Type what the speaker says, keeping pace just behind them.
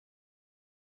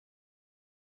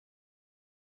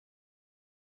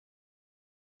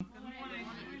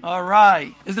All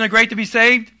right. Isn't it great to be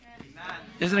saved? Amen.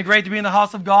 Isn't it great to be in the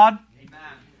house of God? Amen.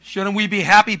 Shouldn't we be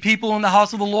happy people in the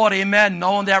house of the Lord? Amen.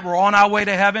 Knowing that we're on our way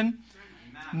to heaven.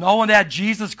 Amen. Knowing that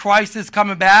Jesus Christ is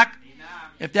coming back. Amen.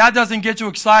 If that doesn't get you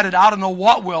excited, I don't know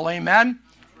what will. Amen.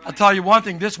 I'll tell you one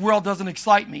thing. This world doesn't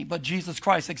excite me, but Jesus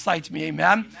Christ excites me.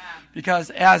 Amen.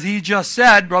 Because as he just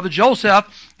said, Brother Joseph,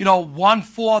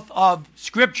 1/4 of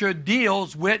Scripture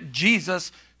deals with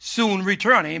Jesus' soon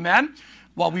return. Amen.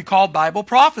 What we call Bible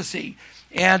prophecy.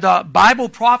 And Bible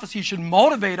prophecy should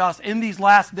motivate us in these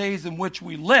last days in which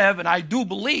we live. And I do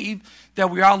believe that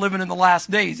we are living in the last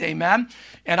days. Amen.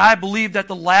 And I believe that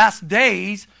the last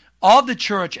days of the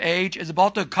church age is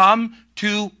about to come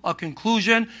to a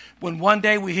conclusion when one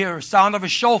day we hear a sound of a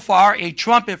shofar, a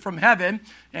trumpet from heaven,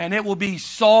 and it will be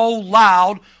so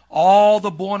loud, all the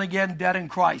born again dead in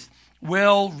Christ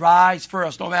will rise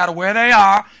first. No matter where they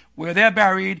are, where they're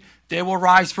buried, they will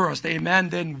rise first. Amen.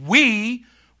 Then we,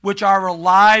 which are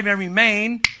alive and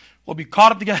remain, will be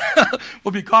caught up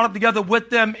together, with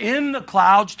them in the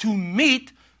clouds to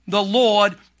meet the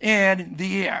Lord in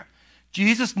the air.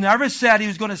 Jesus never said he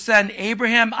was going to send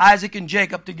Abraham, Isaac, and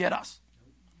Jacob to get us.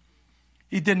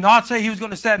 He did not say he was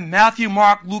going to send Matthew,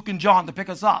 Mark, Luke, and John to pick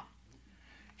us up.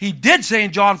 He did say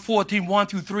in John 14,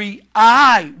 1-3,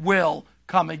 I will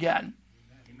come again.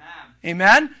 Amen.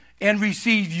 Amen. And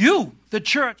receive you, the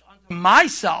church, unto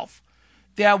myself,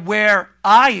 that where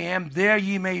I am, there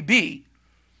ye may be.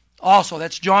 Also,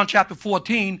 that's John chapter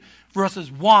 14,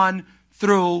 verses 1-3.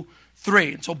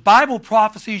 And so Bible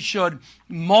prophecy should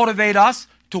motivate us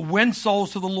to win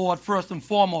souls to the Lord first and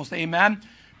foremost. Amen.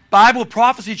 Bible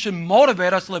prophecy should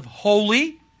motivate us to live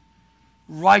holy,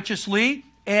 righteously,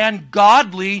 and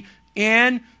godly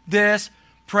in this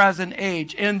present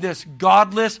age, in this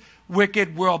godless,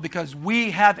 wicked world, because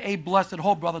we have a blessed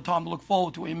hope, Brother Tom, to look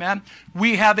forward to. Amen.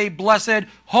 We have a blessed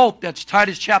hope. That's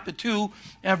Titus chapter 2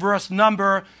 and verse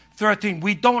number 13.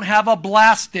 We don't have a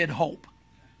blasted hope.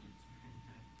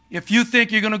 If you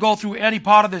think you're going to go through any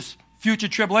part of this future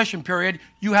tribulation period,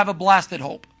 you have a blasted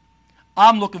hope.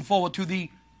 I'm looking forward to the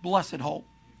blessed hope.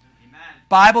 Amen.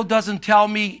 Bible doesn't tell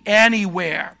me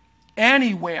anywhere in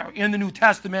the New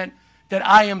Testament that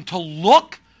I am to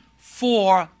look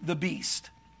for the beast.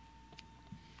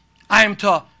 I am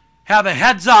to have a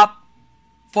heads up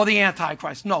for the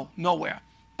Antichrist. No, nowhere.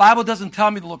 Bible doesn't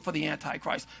tell me to look for the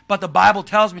Antichrist, but the Bible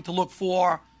tells me to look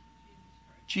for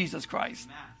Jesus Christ.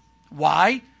 Amen.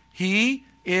 Why? He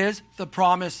is the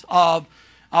promise of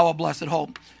our blessed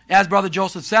hope. As Brother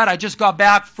Joseph said, I just got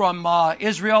back from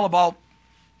Israel about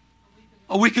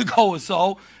a week ago or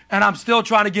so, and I'm still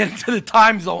trying to get into the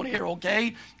time zone here,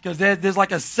 okay? Because there's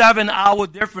like a 7-hour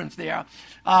difference there.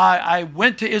 I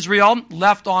went to Israel,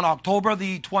 left on October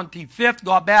the 25th,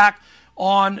 got back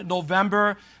on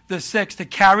November the 6th to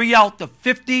carry out the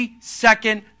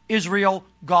 52nd Israel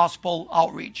Gospel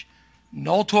Outreach.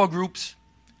 No tour groups,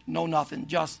 no nothing,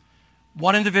 just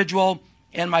one individual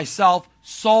and myself,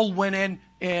 soul winning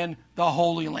in the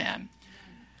Holy Land.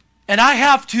 And I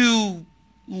have to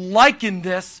liken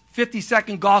this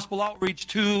 52nd Gospel Outreach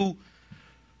to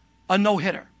a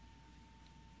no-hitter.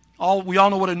 We all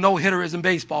know what a no-hitter is in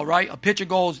baseball, right? A pitcher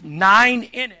goes 9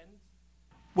 innings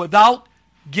without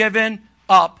giving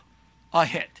up a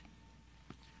hit.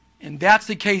 And that's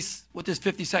the case with this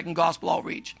 52nd Gospel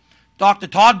Outreach. Dr.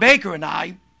 Todd Baker and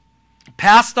I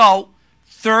passed out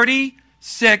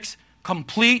 36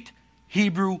 complete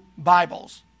Hebrew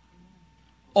Bibles.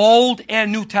 Old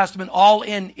and New Testament, all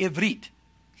in Ivrit,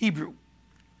 Hebrew.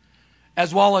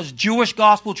 As well as Jewish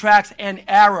gospel tracts and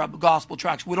Arab gospel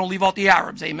tracts. We don't leave out the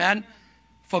Arabs, amen?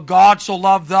 For God so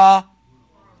loved that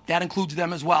includes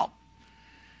them as well.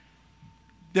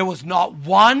 There was not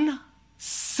one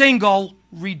single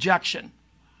rejection.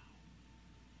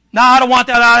 No, I don't want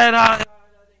that.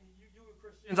 You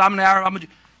Christians, I'm an Arab.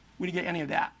 We didn't get any of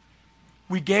that.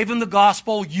 We gave them the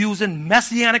gospel using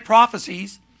messianic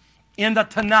prophecies in the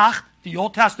Tanakh, the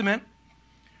Old Testament,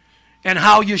 and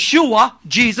how Yeshua,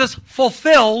 Jesus,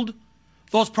 fulfilled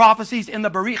those prophecies in the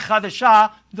Brit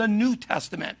Chadashah, the New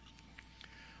Testament.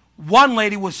 One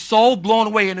lady was so blown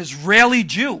away, an Israeli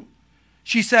Jew.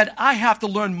 She said, I have to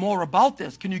learn more about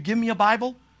this. Can you give me a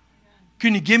Bible?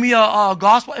 Can you give me a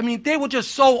gospel? I mean, they were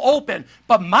just so open.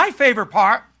 But my favorite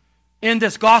part in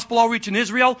this gospel outreach in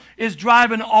Israel is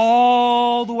driving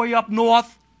all the way up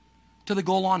north to the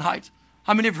Golan Heights.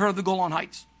 How many have heard of the Golan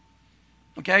Heights?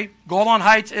 Okay, Golan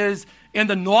Heights is in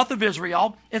the north of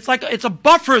Israel. It's a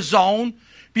buffer zone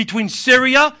between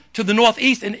Syria to the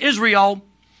northeast and Israel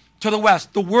to the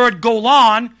west. The word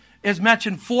Golan is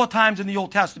mentioned 4 times in the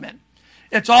Old Testament.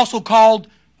 It's also called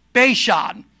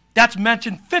Bashan. That's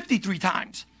mentioned 53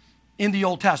 times in the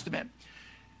Old Testament.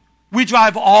 We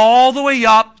drive all the way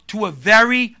up to a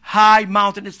very high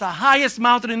mountain. It's the highest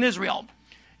mountain in Israel.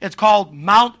 It's called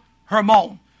Mount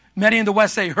Hermon. Many in the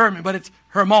West say Hermon, but it's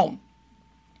Hermon.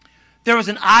 There was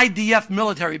an IDF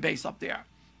military base up there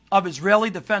of Israeli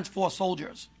Defense Force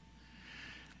soldiers.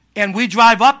 And we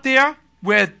drive up there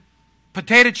with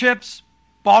potato chips,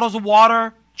 bottles of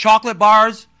water, chocolate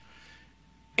bars,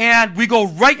 and we go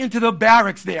right into the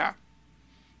barracks there.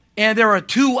 And there are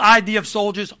 2 IDF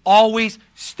soldiers always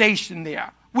stationed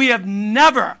there. We have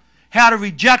never had a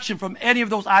rejection from any of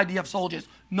those IDF soldiers.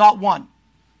 Not one.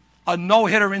 A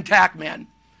no-hitter intact, man.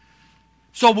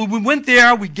 So when we went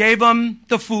there, we gave them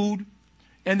the food,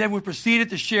 and then we proceeded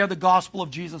to share the gospel of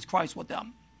Jesus Christ with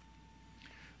them.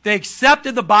 They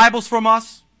accepted the Bibles from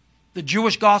us, the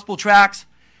Jewish gospel tracts,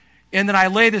 and then I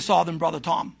lay this all them, Brother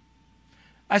Tom.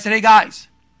 I said, hey guys,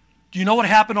 do you know what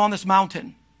happened on this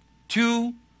mountain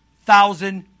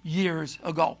 2,000 years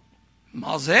ago?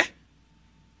 Mazeh?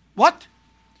 What?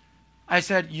 I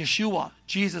said, Yeshua,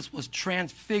 Jesus, was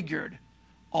transfigured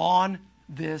on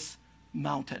this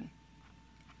mountain.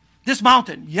 This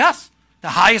mountain, yes, the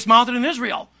highest mountain in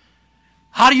Israel.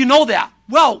 How do you know that?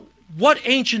 Well, what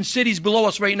ancient cities below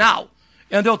us right now?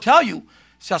 And they'll tell you,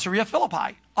 Caesarea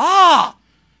Philippi.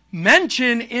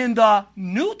 Mentioned in the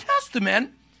New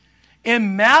Testament,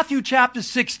 in Matthew chapter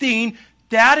 16,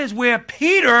 that is where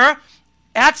Peter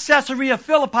at Caesarea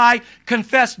Philippi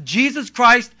confessed Jesus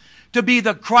Christ to be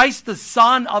the Christ, the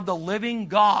Son of the living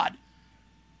God.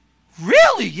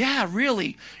 Really? Yeah,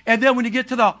 really. And then when you get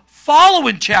to the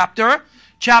following chapter,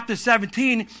 chapter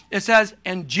 17, it says,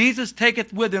 and Jesus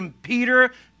taketh with him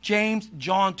Peter, James,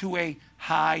 John to a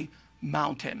high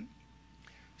mountain.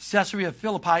 Caesarea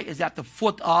Philippi is at the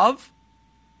foot of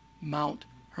Mount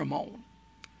Hermon.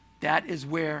 That is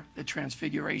where the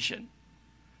transfiguration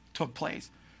took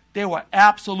place. They were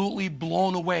absolutely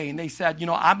blown away, and they said,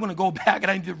 I'm going to go back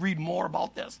and I need to read more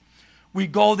about this. We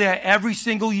go there every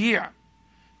single year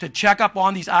to check up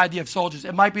on these IDF soldiers.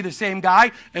 It might be the same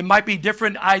guy. It might be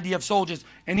different IDF soldiers.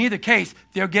 In either case,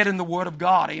 they're getting the word of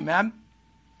God. Amen?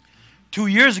 2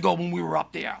 years ago when we were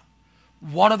up there,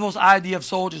 one of those IDF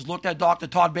soldiers looked at Dr.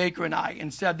 Todd Baker and I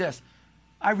and said this,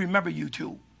 I remember you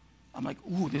two. I'm like,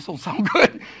 ooh, this don't sound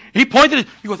good. He pointed,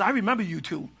 he goes, I remember you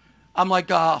two. I'm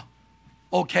like,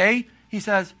 okay. He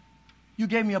says, you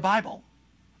gave me a Bible.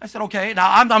 I said, okay.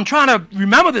 Now, I'm trying to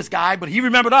remember this guy, but he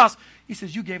remembered us. He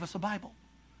says, you gave us a Bible.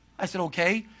 I said,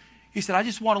 okay. He said, I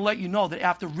just want to let you know that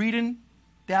after reading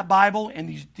that Bible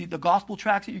and the gospel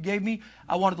tracts that you gave me,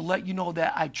 I wanted to let you know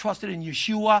that I trusted in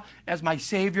Yeshua as my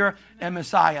Savior and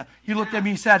Messiah. He looked at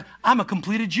me and said, I'm a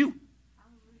completed Jew.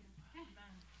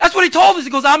 That's what he told us.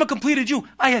 He goes, I'm a completed Jew.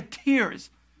 I had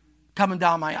tears coming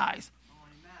down my eyes.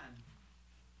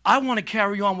 I want to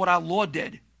carry on what our Lord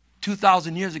did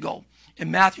 2,000 years ago. In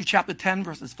Matthew chapter 10,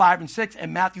 verses 5 and 6,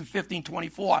 and Matthew 15,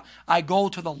 24, I go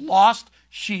to the lost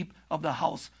sheep of the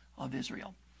house of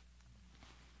Israel.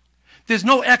 There's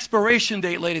no expiration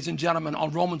date, ladies and gentlemen,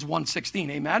 on Romans 1:16.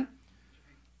 Amen?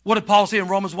 What did Paul say in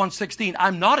Romans 1:16?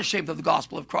 I'm not ashamed of the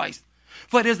gospel of Christ,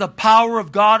 for it is the power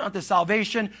of God unto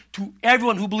salvation to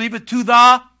everyone who believeth, to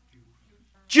the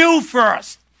Jew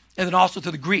first, and then also to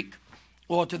the Greek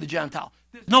or to the Gentile.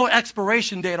 There's no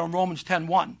expiration date on Romans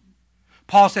 10:1.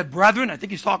 Paul said, brethren, I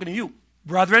think he's talking to you,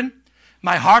 brethren,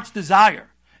 my heart's desire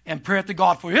and prayer to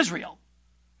God for Israel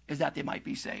is that they might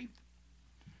be saved.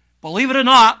 Believe it or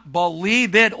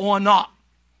not,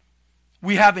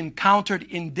 we have encountered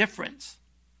indifference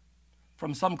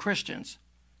from some Christians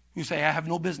who say, I have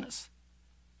no business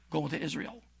going to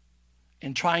Israel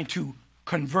and trying to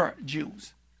convert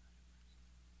Jews.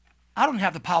 I don't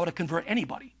have the power to convert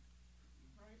anybody.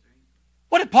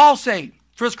 What did Paul say?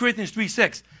 1 Corinthians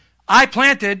 3:6. I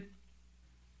planted,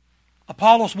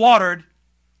 Apollos watered,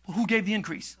 but who gave the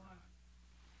increase?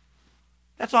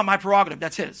 That's not my prerogative,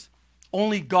 that's his.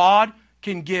 Only God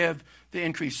can give the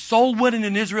increase. Soul winning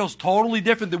in Israel is totally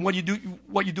different than what you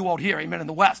do out here, amen, in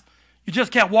the West. You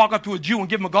just can't walk up to a Jew and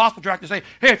give him a gospel tract and say,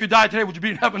 hey, if you died today, would you be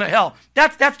in heaven or hell?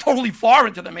 That's totally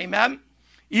foreign to them, amen?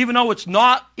 Even though it's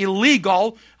not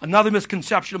illegal, another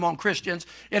misconception among Christians,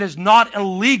 it is not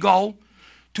illegal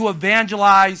to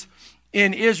evangelize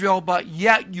in Israel, but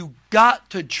yet you got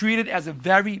to treat it as a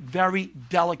very, very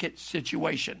delicate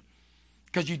situation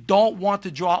because you don't want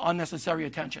to draw unnecessary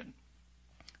attention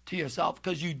to yourself,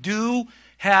 because you do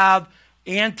have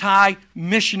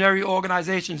anti-missionary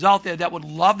organizations out there that would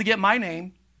love to get my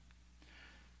name,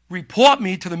 report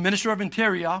me to the Minister of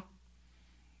Interior,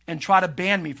 and try to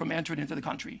ban me from entering into the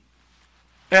country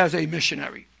as a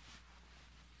missionary.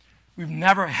 We've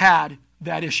never had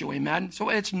that issue, amen? So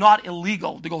it's not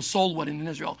illegal to go soul winning in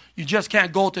Israel. You just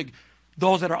can't go to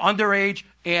those that are underage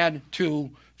and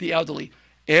to the elderly.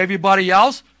 Everybody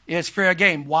else is fair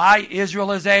game. Why?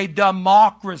 Israel is a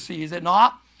democracy, is it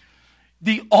not?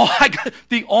 The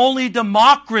only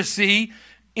democracy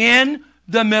in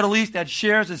the Middle East that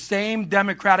shares the same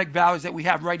democratic values that we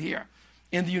have right here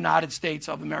in the United States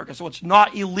of America. So it's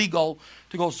not illegal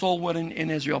to go soul winning in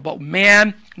Israel. But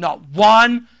man, not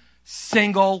one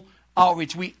single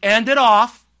outreach. We ended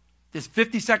off this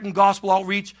 50-second gospel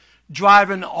outreach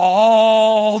driving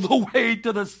all the way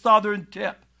to the southern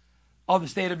tip of the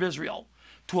state of Israel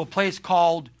to a place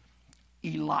called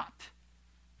Eilat.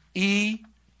 E-I-L-A-T.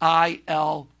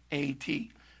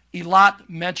 Eilat,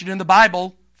 mentioned in the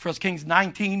Bible, 1 Kings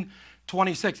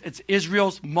 19:26. It's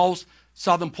Israel's most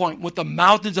southern point, with the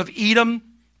mountains of Edom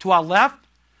to our left,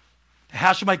 the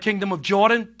Hashemite kingdom of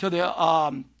Jordan to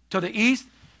the east,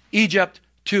 Egypt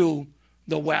to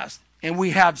the west. And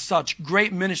we have such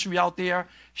great ministry out there,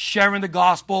 sharing the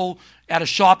gospel at a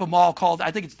shopping mall called,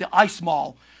 I think it's the Ice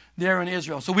Mall there in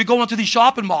Israel. So we go into these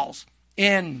shopping malls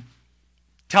in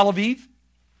Tel Aviv,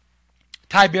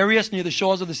 Tiberias near the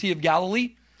shores of the Sea of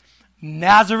Galilee,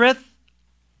 Nazareth,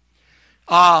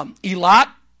 Eilat,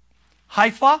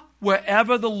 Haifa,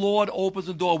 wherever the Lord opens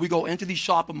the door, we go into these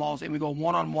shopping malls and we go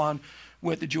one-on-one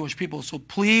with the Jewish people. So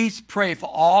please pray for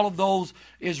all of those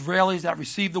Israelis that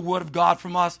receive the word of God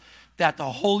from us, that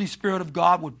the Holy Spirit of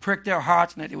God would prick their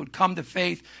hearts and that they would come to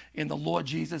faith in the Lord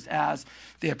Jesus as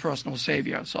their personal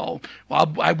Savior. So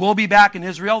I will be back in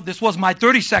Israel. This was my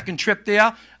 32nd trip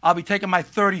there. I'll be taking my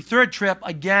 33rd trip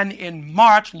again in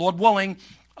March, Lord willing,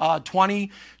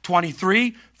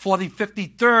 2023 for the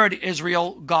 53rd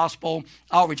Israel Gospel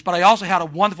Outreach. But I also had a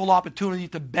wonderful opportunity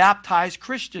to baptize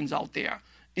Christians out there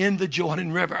in the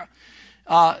Jordan River.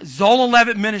 Zola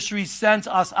Levitt Ministries sends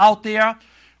us out there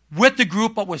with the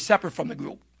group, but we're separate from the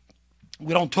group.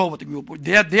 We don't tour with the group.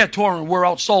 They're touring, we're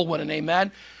out soul winning,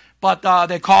 amen? But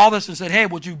they called us and said, hey,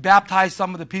 would you baptize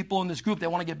some of the people in this group? They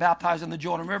want to get baptized in the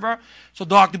Jordan River. So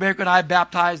Dr. Baker and I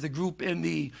baptized the group in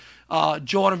the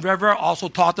Jordan River, also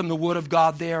taught them the Word of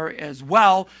God there as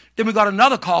well. Then we got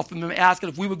another call from them asking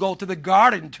if we would go to the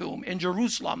Garden Tomb in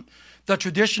Jerusalem, the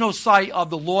traditional site of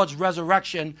the Lord's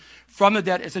resurrection from the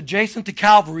dead. It's adjacent to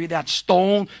Calvary, that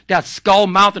stone, that skull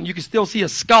mountain. You can still see a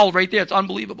skull right there. It's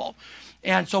unbelievable.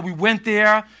 And so we went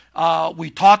there. We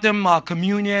taught them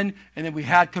communion, and then we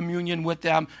had communion with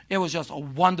them. It was just a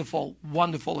wonderful,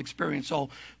 wonderful experience. So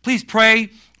please pray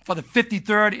for the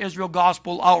 53rd Israel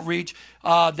Gospel Outreach,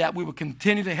 that we will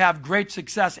continue to have great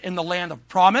success in the land of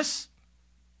promise,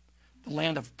 the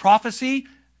land of prophecy,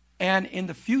 and in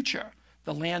the future,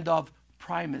 the land of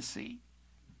primacy.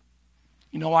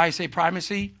 You know why I say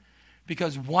primacy?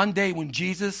 Because one day when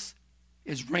Jesus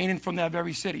is reigning from that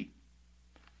very city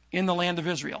in the land of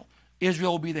Israel,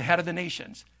 Israel will be the head of the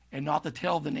nations and not the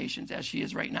tail of the nations as she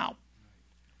is right now.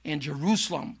 And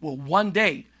Jerusalem will one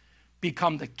day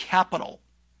become the capital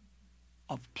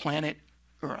of planet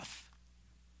Earth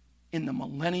in the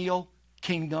millennial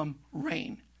kingdom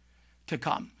reign to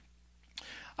come.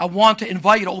 I want to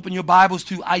invite you to open your Bibles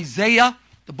to Isaiah,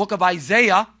 the book of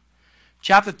Isaiah,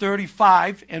 chapter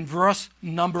 35 and verse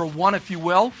number 1, if you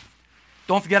will.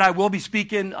 Don't forget, I will be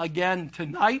speaking again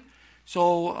tonight.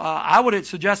 So I would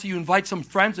suggest that you invite some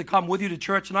friends to come with you to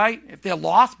church tonight. If they're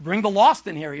lost, bring the lost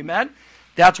in here, amen?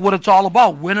 That's what it's all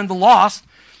about, winning the lost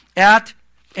at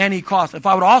any cost. If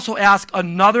I would also ask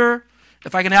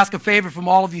if I can ask a favor from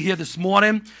all of you here this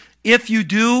morning, if you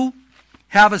do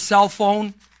have a cell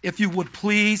phone, if you would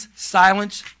please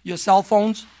silence your cell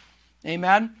phones,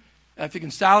 amen? If you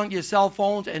can silence your cell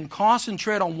phones and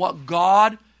concentrate on what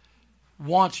God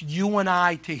wants you and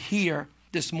I to hear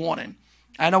this morning.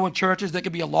 I know in churches there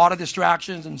can be a lot of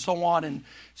distractions and so on and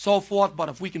so forth, but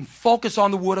if we can focus on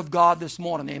the Word of God this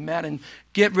morning, amen, and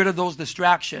get rid of those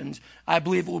distractions, I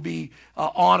believe it will be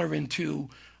honoring to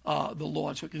the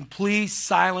Lord. So you can please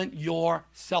silence your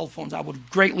cell phones. I would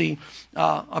greatly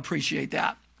appreciate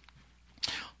that.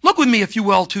 Look with me, if you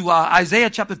will, to Isaiah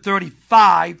chapter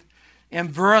 35 and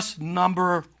verse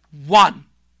number 1.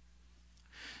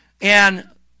 And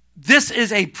this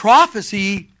is a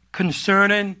prophecy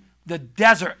concerning the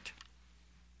desert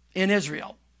in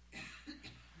Israel.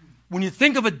 When you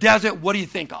think of a desert, what do you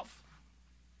think of?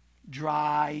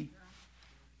 Dry.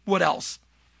 What else?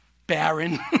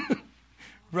 Barren.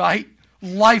 Right?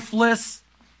 Lifeless.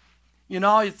 You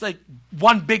know, it's like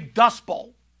one big dust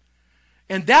bowl.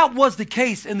 And that was the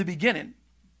case in the beginning.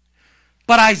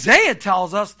 But Isaiah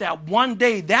tells us that one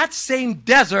day that same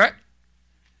desert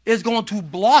is going to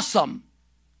blossom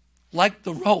like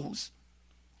the rose.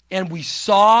 And we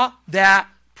saw that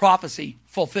prophecy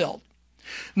fulfilled.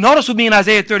 Notice with me in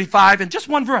Isaiah 35, and just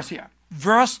one verse here.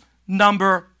 Verse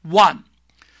number 1.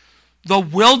 The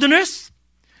wilderness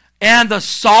and the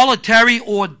solitary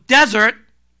or desert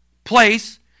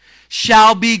place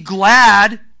shall be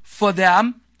glad for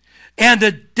them, and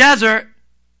the desert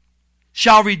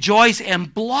shall rejoice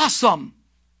and blossom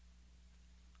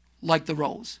like the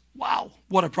rose. Wow,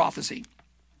 what a prophecy.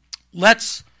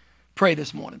 Let's pray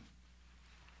this morning.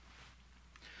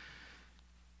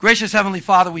 Gracious Heavenly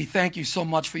Father, we thank you so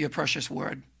much for your precious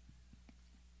word.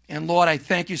 And Lord, I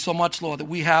thank you so much, Lord, that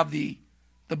we have the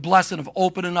blessing of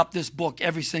opening up this book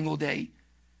every single day,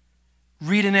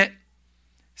 reading it,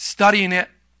 studying it,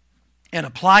 and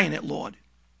applying it, Lord,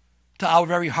 to our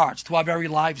very hearts, to our very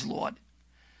lives, Lord.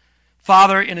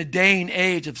 Father, in a day and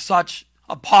age of such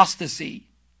apostasy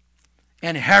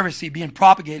and heresy being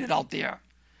propagated out there,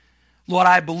 Lord,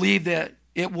 I believe that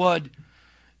it would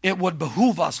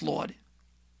behoove us, Lord,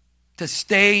 to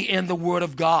stay in the Word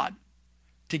of God,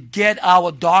 to get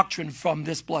our doctrine from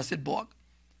this blessed book.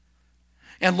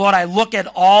 And Lord, I look at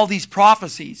all these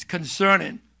prophecies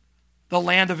concerning the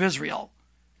land of Israel.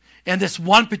 And this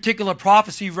one particular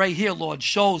prophecy right here, Lord,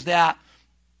 shows that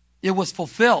it was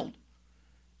fulfilled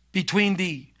between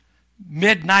the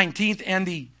mid-19th and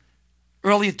the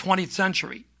early 20th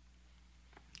century.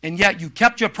 And yet you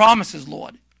kept your promises,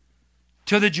 Lord,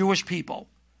 to the Jewish people,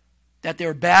 that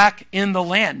they're back in the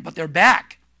land, but they're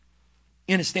back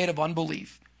in a state of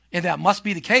unbelief. And that must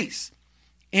be the case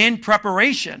in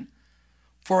preparation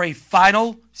for a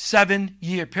final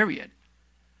 7-year period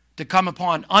to come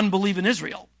upon unbelieving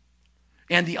Israel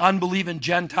and the unbelieving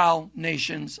Gentile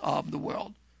nations of the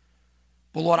world.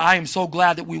 But Lord, I am so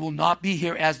glad that we will not be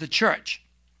here as the church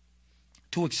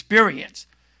to experience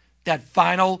that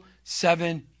final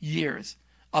 7 years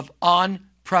of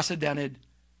unprecedented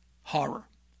horror.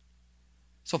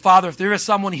 So, Father, if there is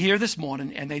someone here this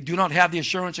morning and they do not have the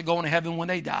assurance of going to heaven when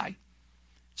they die,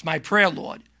 it's my prayer,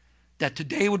 Lord, that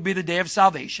today would be the day of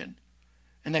salvation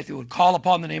and that they would call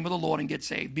upon the name of the Lord and get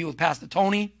saved. Be with Pastor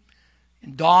Tony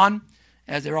and Don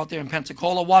as they're out there in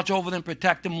Pensacola. Watch over them,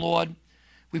 protect them, Lord.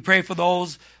 We pray for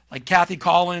those like Kathy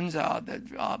Collins,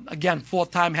 again,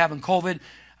 4th time having COVID.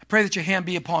 I pray that your hand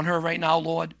be upon her right now,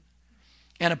 Lord,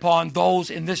 and upon those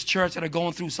in this church that are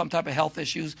going through some type of health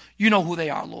issues. You know who they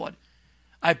are, Lord.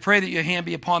 I pray that your hand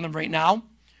be upon them right now,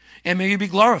 and may you be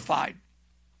glorified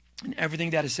in everything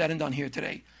that is said and done here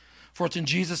today. For it's in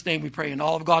Jesus' name we pray. And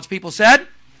all of God's people said,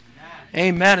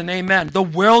 Amen and amen. The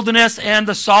wilderness and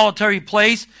the solitary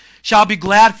place shall be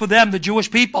glad for them, the Jewish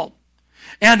people.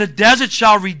 And the desert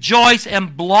shall rejoice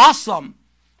and blossom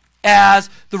as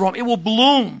the rose. It will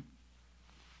bloom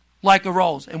like a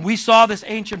rose. And we saw this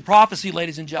ancient prophecy,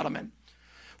 ladies and gentlemen,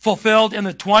 fulfilled in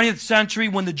the 20th century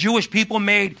when the Jewish people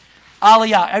made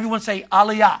Aliyah. Everyone say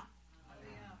Aliyah.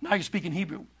 Now you're speaking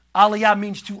Hebrew. Aliyah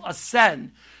means to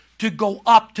ascend, to go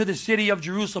up to the city of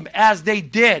Jerusalem as they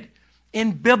did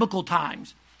in biblical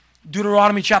times.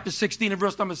 Deuteronomy chapter 16 and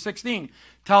verse number 16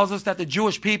 tells us that the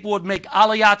Jewish people would make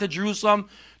Aliyah to Jerusalem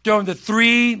during the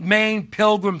 3 main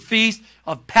pilgrim feasts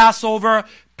of Passover,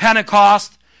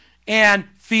 Pentecost, and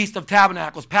Feast of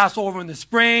Tabernacles. Passover in the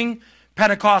spring,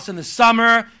 Pentecost in the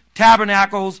summer,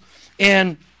 Tabernacles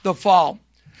in the fall.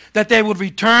 That they would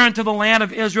return to the land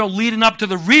of Israel leading up to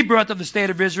the rebirth of the state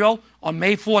of Israel on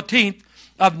May 14th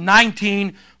of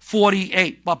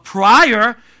 1948. But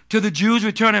prior to the Jews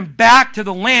returning back to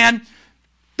the land,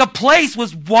 the place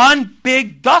was one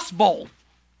big dust bowl.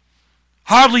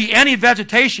 Hardly any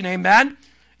vegetation, amen?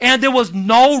 And there was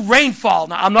no rainfall.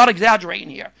 Now, I'm not exaggerating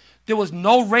here. There was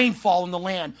no rainfall in the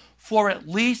land for at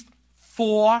least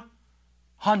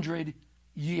 400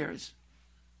 years.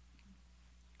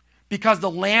 Because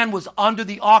the land was under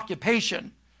the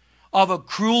occupation of a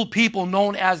cruel people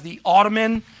known as the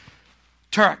Ottoman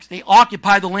Turks. They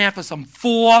occupied the land for some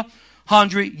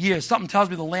 400 years. Something tells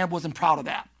me the land wasn't proud of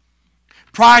that.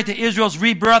 Prior to Israel's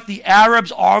rebirth, the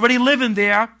Arabs already living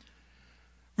there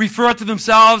referred to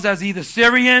themselves as either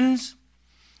Syrians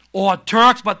or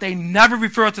Turks, but they never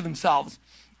referred to themselves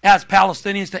as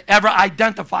Palestinians to ever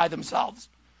identify themselves.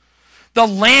 The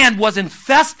land was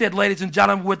infested, ladies and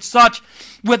gentlemen,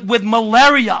 with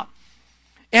malaria.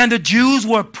 And the Jews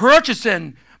were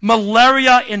purchasing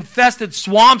malaria-infested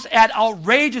swamps at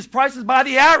outrageous prices by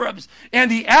the Arabs. And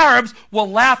the Arabs were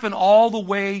laughing all the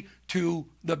way to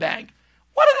the bank.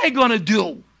 What are they going to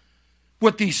do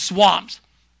with these swamps?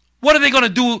 What are they going to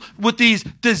do with these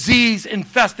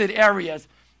disease-infested areas?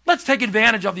 Let's take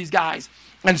advantage of these guys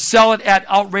and sell it at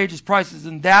outrageous prices.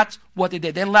 And that's what they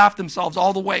did. They laughed themselves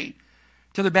all the way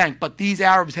to the bank. But these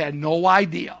Arabs had no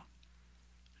idea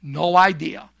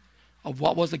of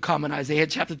what was to come in Isaiah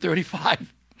chapter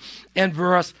 35 and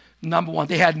verse number 1.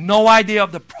 They had no idea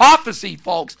of the prophecy,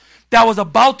 folks, that was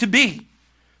about to be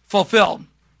fulfilled.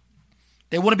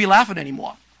 They wouldn't be laughing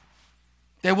anymore.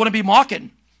 They wouldn't be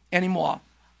mocking anymore.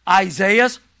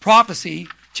 Isaiah's prophecy,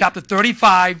 chapter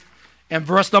 35 and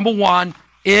verse number 1,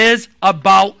 is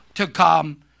about to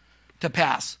come to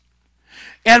pass.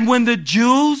 And when the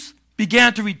Jews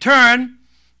began to return,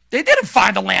 they didn't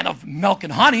find the land of milk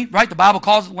and honey, right? The Bible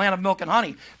calls it the land of milk and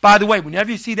honey. By the way,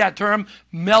 whenever you see that term,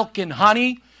 milk and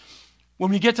honey,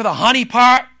 when we get to the honey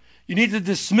part, you need to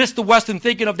dismiss the Western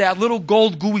thinking of that little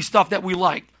gold gooey stuff that we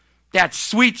like. That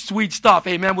sweet, sweet stuff,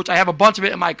 amen, which I have a bunch of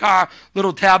it in my car,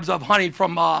 little tabs of honey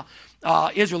from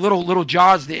Israel, little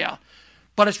jars there.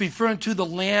 But it's referring to the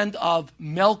land of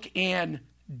milk and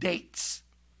dates.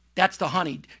 That's the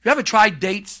honey. You ever tried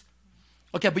dates?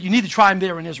 Okay, but you need to try them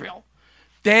there in Israel.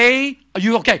 They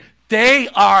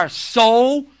are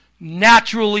so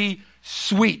naturally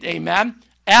sweet, amen?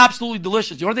 Absolutely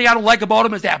delicious. The only thing I don't like about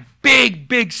them is that big,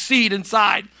 big seed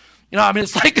inside. You know, I mean,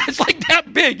 it's like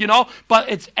that big, you know, but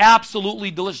it's absolutely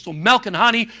delicious. So milk and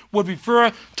honey would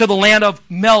refer to the land of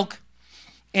milk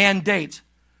and dates.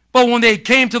 But when they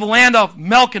came to the land of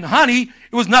milk and honey,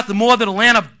 it was nothing more than a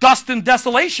land of dust and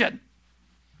desolation.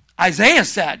 Isaiah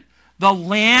said the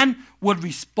land would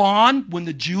respond when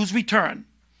the Jews return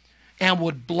and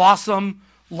would blossom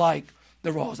like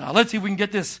the rose. Now, let's see if we can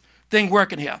get this thing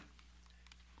working here.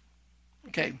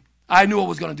 Okay, I knew it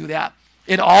was going to do that.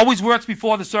 It always works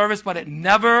before the service, but it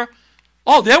never...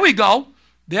 Oh, there we go.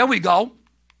 There we go.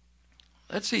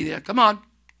 Let's see there. Come on.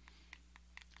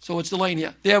 So it's delaying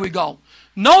here. There we go.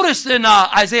 Notice in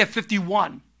Isaiah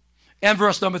 51 and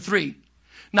verse number 3.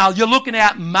 Now, you're looking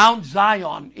at Mount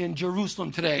Zion in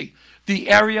Jerusalem today, the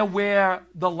area where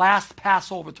the last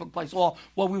Passover took place, or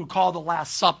what we would call the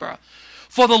Last Supper.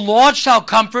 For the Lord shall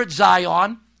comfort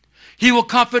Zion. He will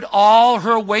comfort all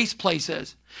her waste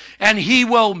places. And he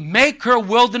will make her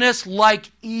wilderness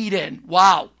like Eden.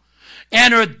 Wow.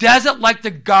 And her desert like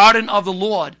the garden of the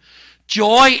Lord.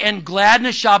 Joy and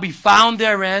gladness shall be found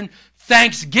therein.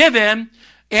 Thanksgiving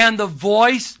and the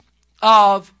voice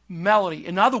of melody.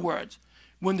 In other words,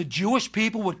 when the Jewish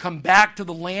people would come back to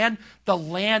the land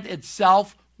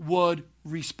itself would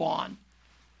respond.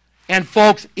 And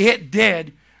folks, it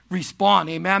did respond.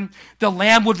 Amen. The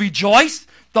land would rejoice.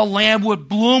 The land would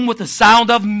bloom with the sound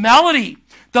of melody.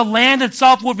 The land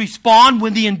itself would respond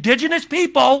when the indigenous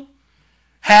people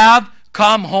have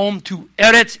come home to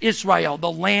Eretz Israel,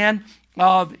 the land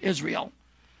of Israel.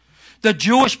 The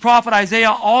Jewish prophet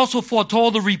Isaiah also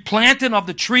foretold the replanting of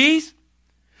the trees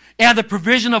and the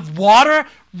provision of water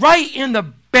right in the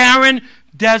barren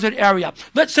desert area.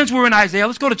 Since we're in Isaiah,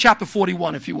 let's go to chapter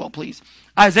 41, if you will, please.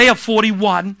 Isaiah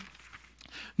 41.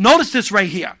 Notice this right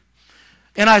here.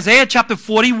 In Isaiah chapter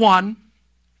 41,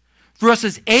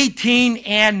 verses 18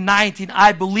 and 19,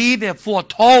 I believe they're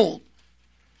foretold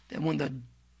that when the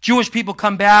Jewish people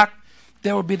come back,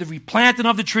 there will be the replanting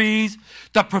of the trees,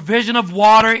 the provision of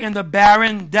water in the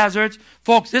barren deserts.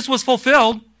 Folks, this was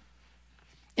fulfilled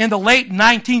in the late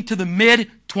 19th to the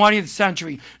mid-20th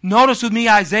century. Notice with me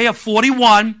Isaiah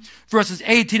 41, verses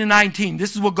 18 and 19.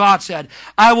 This is what God said.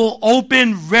 I will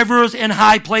open rivers in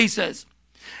high places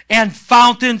and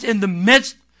fountains in the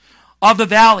midst of the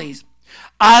valleys.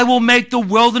 I will make the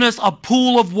wilderness a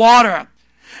pool of water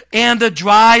and the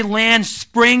dry land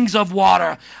springs of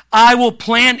water. I will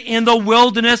plant in the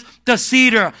wilderness the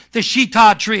cedar, the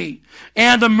shittah tree,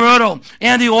 and the myrtle,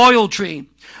 and the oil tree.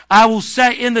 I will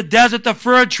set in the desert the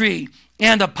fir tree,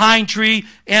 and the pine tree,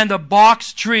 and the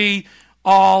box tree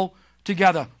all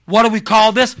together. What do we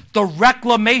call this? The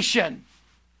reclamation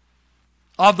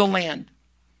of the land.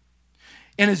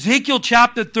 In Ezekiel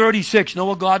chapter 36, you know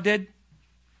what God did?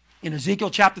 In Ezekiel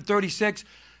chapter 36,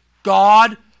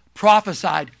 God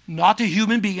prophesied, not to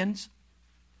human beings,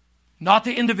 not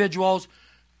to individuals.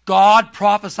 God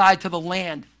prophesied to the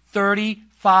land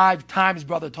 35 times,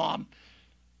 Brother Tom,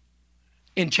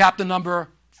 in chapter number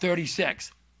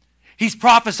 36. He's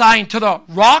prophesying to the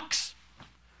rocks,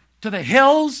 to the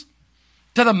hills,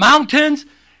 to the mountains.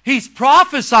 He's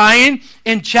prophesying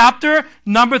in chapter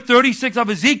number 36 of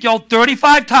Ezekiel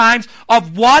 35 times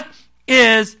of what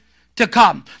is to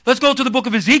come. Let's go to the book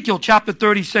of Ezekiel chapter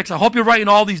 36. I hope you're writing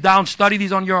all these down. Study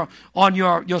these on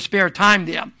your spare time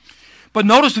there. But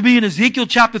notice to be in Ezekiel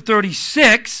chapter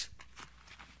 36.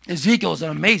 Ezekiel is an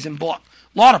amazing book.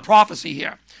 A lot of prophecy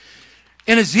here.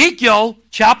 In Ezekiel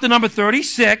chapter number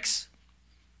 36,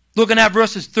 looking at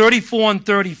verses 34 and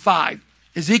 35.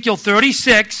 Ezekiel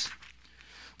 36,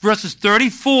 verses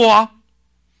 34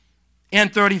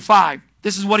 and 35.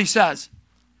 This is what he says.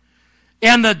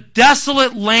 And the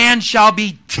desolate land shall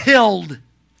be tilled,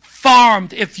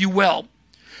 farmed, if you will,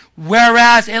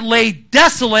 whereas it lay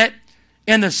desolate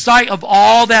in the sight of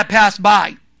all that passed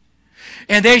by.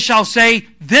 And they shall say,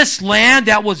 this land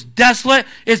that was desolate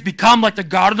is become like the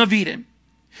Garden of Eden.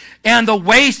 And the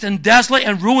waste and desolate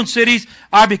and ruined cities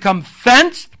are become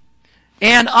fenced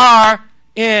and are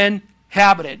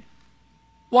inhabited.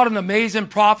 What an amazing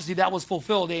prophecy that was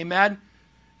fulfilled, amen?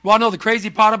 You want to know the crazy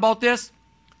part about this?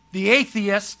 The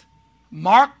atheist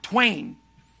Mark Twain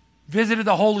visited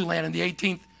the Holy Land in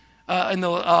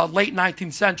the late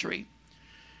 19th century.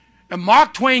 And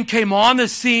Mark Twain came on the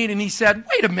scene and he said,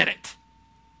 wait a minute.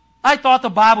 I thought the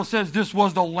Bible says this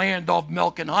was the land of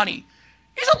milk and honey.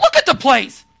 He said, look at the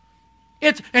place.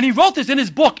 And he wrote this in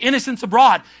his book, Innocents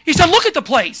Abroad. He said, look at the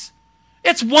place.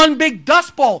 It's one big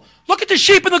dust bowl. Look at the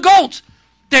sheep and the goats.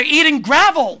 They're eating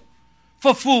gravel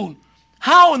for food.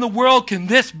 How in the world can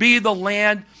this be the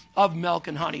land of milk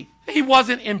and honey? He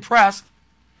wasn't impressed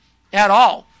at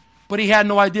all. But he had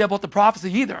no idea about the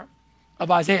prophecy either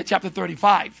of Isaiah chapter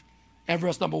 35 and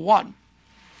verse number 1.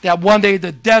 That one day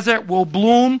the desert will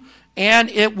bloom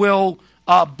and it will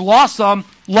blossom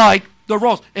like the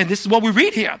rose. And this is what we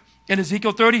read here in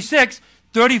Ezekiel 36,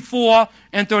 34,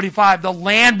 and 35. The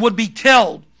land would be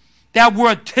tilled. That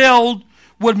word tilled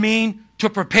would mean to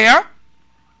prepare,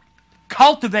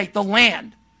 cultivate the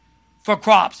land for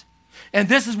crops. And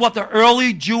this is what the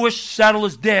early Jewish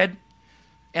settlers did.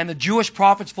 And the Jewish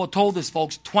prophets foretold this,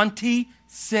 folks,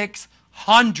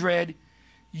 2,600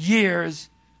 years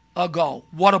ago.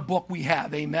 What a book we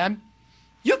have, amen?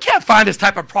 You can't find this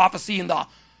type of prophecy in the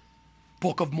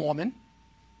Book of Mormon.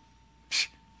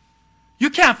 You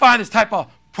can't find this type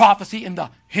of prophecy in the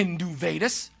Hindu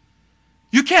Vedas.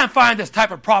 You can't find this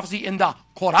type of prophecy in the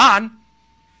Quran,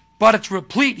 but it's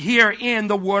replete here in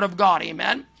the Word of God,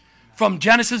 amen? From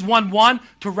Genesis 1:1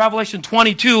 to Revelation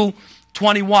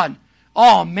 22:21.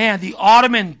 Oh man, the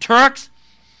Ottoman Turks,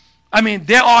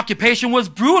 their occupation was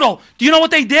brutal. Do you know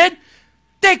what they did?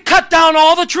 They cut down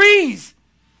all the trees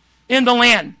in the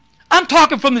land. I'm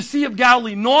talking from the Sea of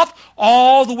Galilee north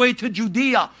all the way to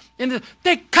Judea.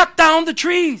 They cut down the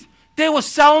trees. They were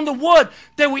selling the wood.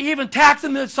 They were even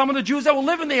taxing some of the Jews that were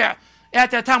living there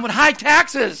at that time with high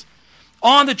taxes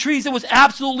on the trees. It was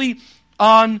absolutely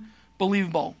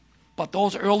unbelievable. But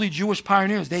those early Jewish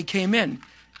pioneers, they came in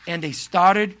and they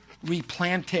started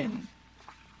replanting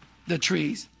the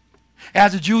trees.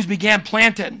 As the Jews began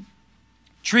planting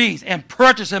trees and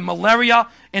purchasing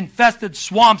malaria-infested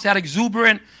swamps at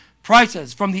exuberant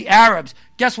prices from the Arabs,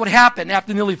 guess what happened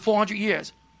after nearly 400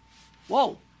 years?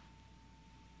 Whoa.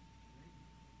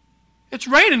 It's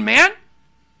raining, man.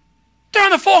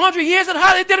 During the 400 years,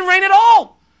 it didn't rain at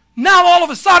all. Now, all of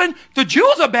a sudden, the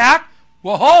Jews are back.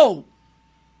 Whoa.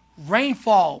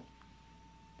 Rainfall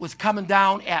was coming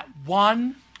down at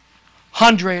 100%.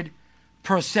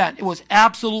 It was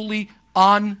absolutely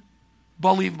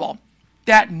unbelievable.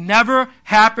 That never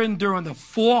happened during the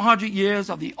 400 years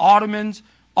of the Ottomans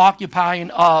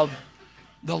occupying of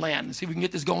the land. Let's see if we can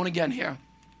get this going again here.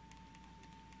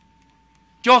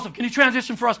 Joseph, can you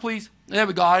transition for us, please? There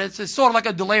we go. It's sort of like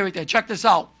a delay right there. Check this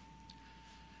out.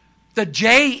 The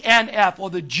JNF, or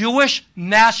the Jewish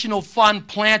National Fund,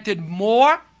 planted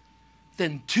more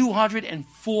than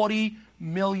 240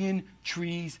 million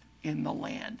trees in the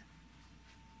land.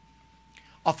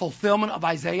 A fulfillment of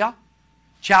Isaiah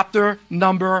chapter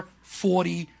number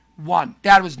 41.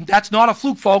 That's not a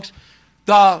fluke, folks.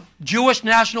 The Jewish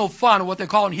National Fund, what they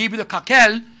call in Hebrew the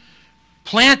Kakel,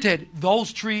 planted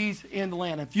those trees in the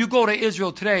land. If you go to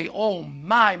Israel today, oh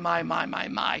my.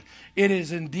 It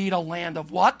is indeed a land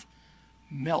of what?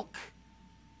 Milk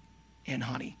and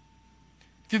honey.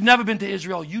 If you've never been to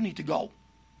Israel, you need to go.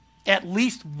 At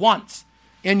least once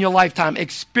in your lifetime.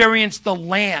 Experience the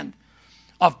land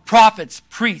of prophets,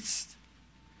 priests,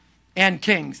 and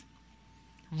kings.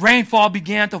 Rainfall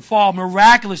began to fall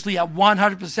miraculously at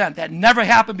 100%. That never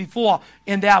happened before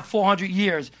in that 400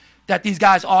 years that these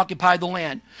guys occupied the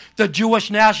land. The Jewish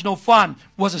National Fund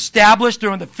was established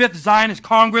during the 5th Zionist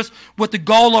Congress with the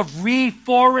goal of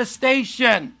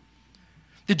reforestation.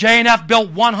 The JNF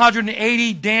built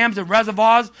 180 dams and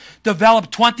reservoirs,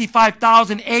 developed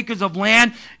 25,000 acres of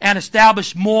land, and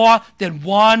established more than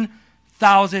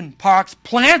 1,000 parks,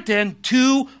 planting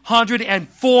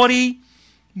 240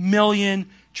 million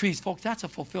trees. Folks, that's a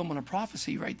fulfillment of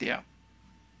prophecy right there.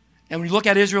 And when you look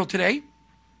at Israel today,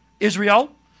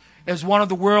 Israel is one of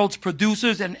the world's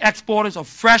producers and exporters of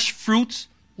fresh fruits,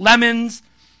 lemons,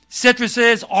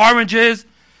 citruses, oranges,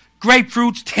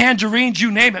 grapefruits, tangerines,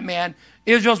 you name it, man.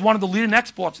 Israel is one of the leading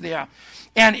exports there.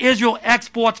 And Israel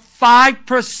exports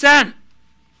 5%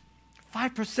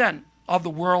 of the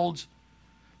world's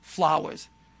flowers.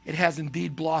 It has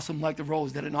indeed blossomed like the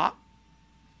rose, did it not?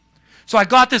 So I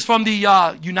got this from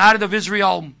the United of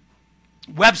Israel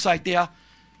website there.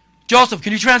 Joseph,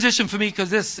 can you transition for me?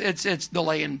 Because it's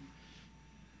delaying.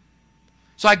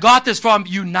 So I got this from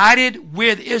United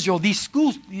with Israel. These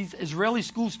Israeli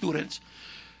school students.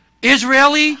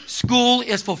 Israeli school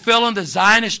is fulfilling the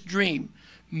Zionist dream,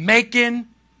 making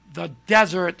the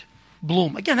desert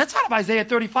bloom. Again, that's out of Isaiah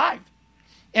 35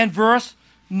 and verse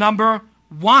number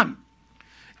 1.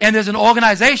 And there's an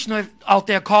organization out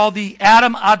there called the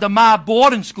Adam Adamah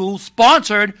Boarding School,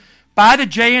 sponsored by the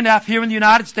JNF here in the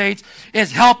United States,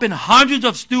 is helping hundreds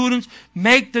of students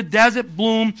make the desert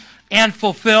bloom and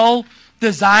fulfill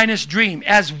the Zionist dream,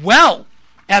 as well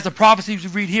as the prophecies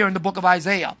we read here in the book of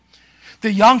Isaiah.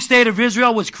 The young state of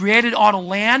Israel was created on a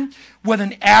land with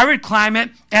an arid climate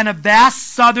and a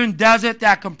vast southern desert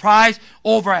that comprised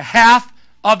over half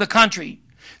of the country.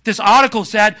 This article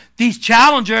said these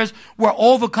challenges were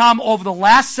overcome over the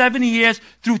last 70 years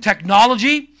through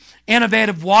technology,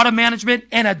 innovative water management,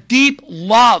 and a deep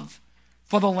love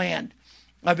for the land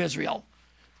of Israel.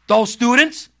 Those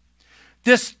students,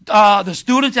 the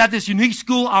students at this unique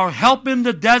school are helping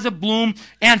the desert bloom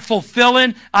and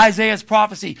fulfilling Isaiah's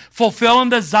prophecy, fulfilling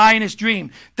the Zionist dream.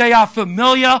 They are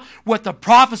familiar with the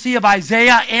prophecy of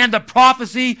Isaiah and the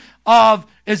prophecy of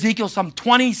Ezekiel some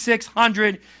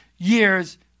 2,600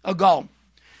 years ago.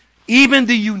 Even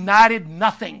the United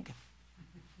Nothing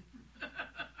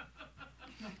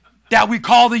that we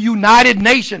call the United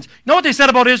Nations. You know what they said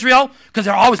about Israel? Because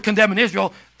they're always condemning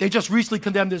Israel. They just recently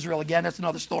condemned Israel again. That's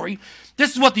another story.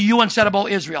 This is what the UN said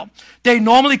about Israel. They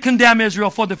normally condemn Israel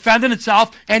for defending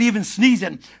itself and even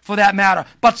sneezing, for that matter.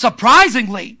 But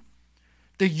surprisingly,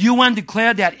 the UN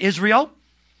declared that Israel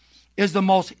is the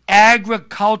most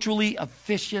agriculturally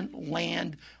efficient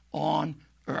land on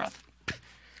earth.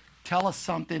 Tell us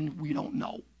something we don't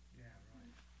know.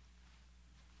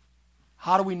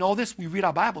 How do we know this? We read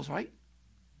our Bibles, right?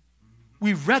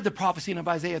 We've read the prophecy of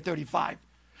Isaiah 35.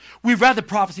 We've read the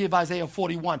prophecy of Isaiah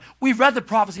 41. We've read the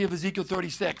prophecy of Ezekiel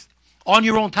 36. On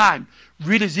your own time,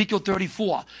 read Ezekiel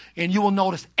 34, and you will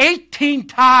notice 18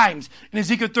 times in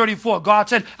Ezekiel 34, God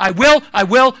said, I will, I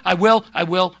will, I will, I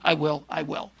will, I will, I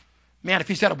will. Man, if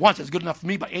he said it once, it's good enough for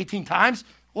me, but 18 times?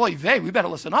 Oy vey, we better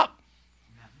listen up.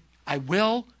 I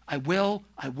will, I will,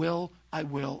 I will, I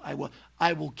will, I will.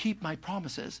 I will keep my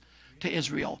promises to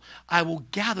Israel. I will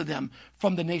gather them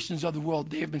from the nations of the world.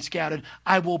 They have been scattered.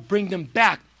 I will bring them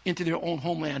back into their own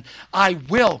homeland. I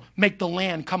will make the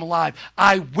land come alive.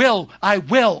 I will, I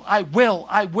will, I will,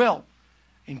 I will.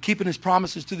 And keeping his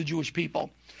promises to the Jewish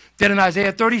people. Then in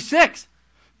Isaiah 36,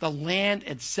 the land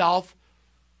itself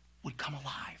would come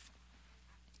alive.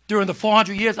 During the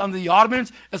 400 years under the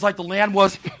Ottomans, it's like the land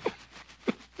was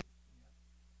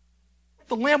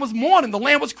the land was mourning, the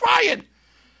land was crying.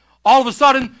 All of a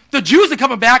sudden, the Jews are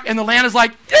coming back, and the land is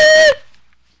like,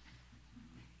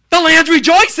 the land's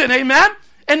rejoicing, amen?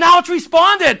 And now it's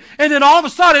responded. And then all of a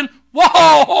sudden,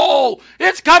 whoa,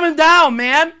 it's coming down,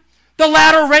 man. The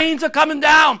latter rains are coming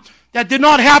down. That did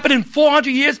not happen in 400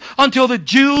 years until the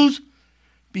Jews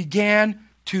began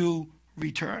to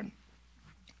return.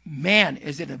 Man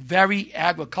is in a very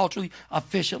agriculturally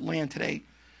efficient land today.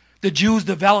 The Jews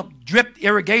developed drip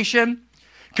irrigation,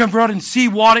 converting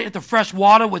seawater into fresh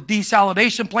water with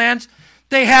desalination plants.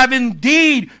 They have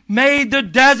indeed made the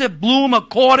desert bloom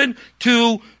according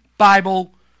to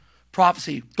Bible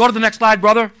prophecy. Go to the next slide,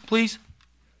 brother, please.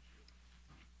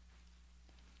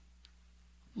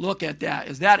 Look at that.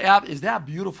 Is that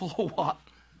beautiful or what?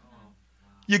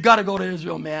 You got to go to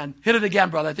Israel, man. Hit it again,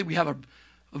 brother. I think we have a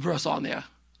verse on there.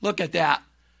 Look at that.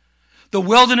 The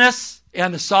wilderness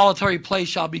and the solitary place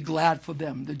shall be glad for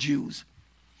them, the Jews.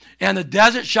 And the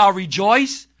desert shall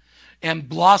rejoice and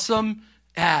blossom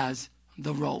as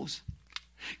the rose.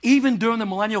 Even during the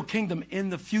millennial kingdom in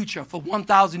the future, for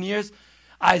 1,000 years,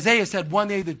 Isaiah said one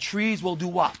day the trees will do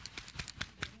what?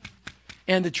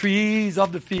 And the trees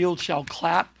of the field shall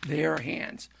clap their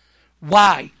hands.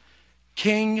 Why?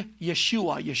 King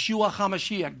Yeshua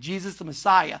HaMashiach, Jesus the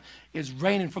Messiah, is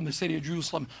reigning from the city of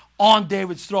Jerusalem on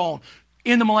David's throne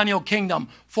in the millennial kingdom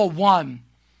for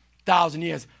 1,000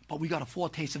 years. But we got a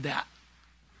foretaste of that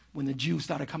when the Jews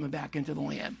started coming back into the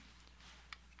land.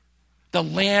 The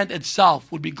land itself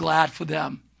would be glad for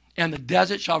them, and the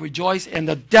desert shall rejoice, and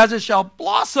the desert shall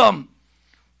blossom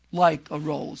like a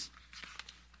rose.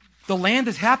 The land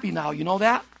is happy now, you know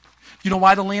that? You know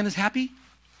why the land is happy?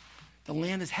 The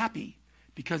land is happy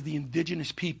because the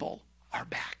indigenous people are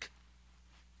back.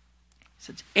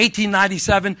 Since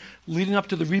 1897, leading up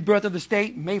to the rebirth of the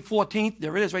state, May 14th,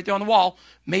 there it is right there on the wall,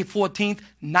 May 14th,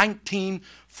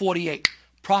 1948.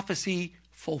 Prophecy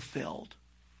fulfilled.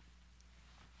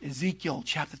 Ezekiel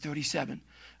chapter 37.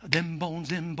 Them bones,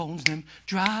 them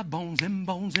dry bones, them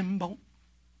bones.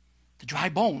 The dry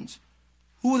bones.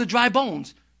 Who are the dry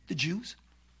bones? The Jews.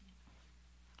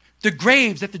 The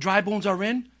graves that the dry bones are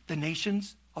in, the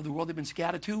nations of the world they've been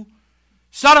scattered to.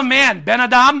 Son of man, Ben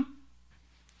Adam,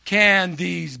 can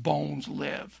these bones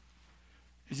live?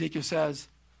 Ezekiel says,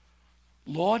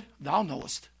 Lord, thou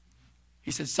knowest.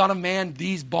 He says, Son of man,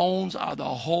 these bones are the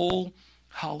whole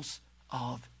house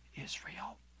of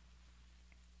Israel.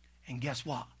 And guess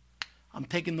what? I'm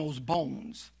taking those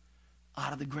bones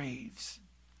out of the graves.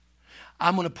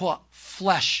 I'm going to put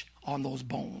flesh on those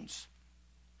bones.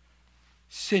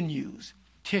 Sinews,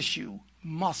 tissue,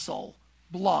 muscle,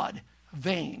 blood,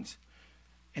 veins.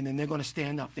 And then they're going to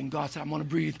stand up. Then God said, I'm going to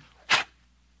breathe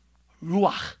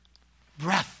ruach,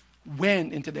 breath,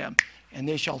 wind into them. And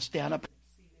they shall stand up.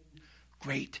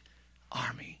 Great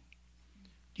army.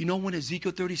 Do you know when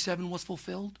Ezekiel 37 was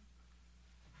fulfilled?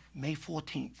 May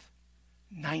 14th,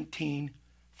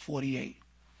 1948.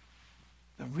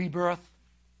 The rebirth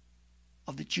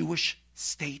of the Jewish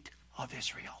state of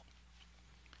Israel.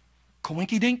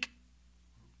 Coinky dink?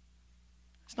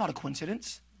 It's not a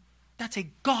coincidence. That's a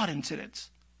God incidence.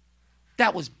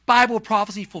 That was Bible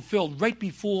prophecy fulfilled right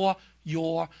before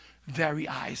your very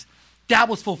eyes. That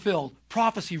was fulfilled.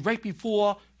 Prophecy right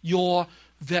before your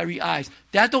very eyes.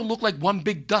 That don't look like one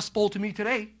big dust bowl to me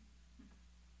today.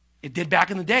 It did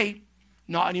back in the day.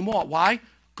 Not anymore. Why?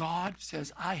 God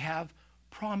says, I have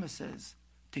promises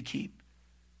to keep.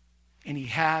 And he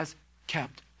has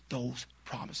kept those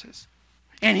promises.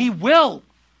 And he will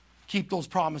keep those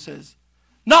promises.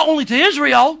 Not only to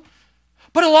Israel,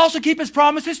 but he'll also keep his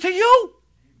promises to you.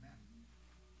 Amen.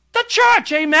 The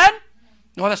church, amen?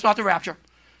 No, that's not the rapture.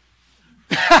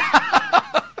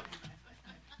 Because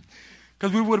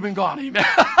we would have been gone, amen?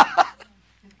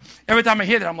 Every time I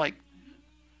hear that, I'm like,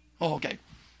 oh, okay.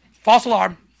 False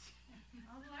alarm.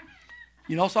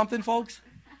 You know something, folks?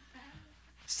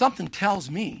 Something tells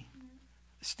me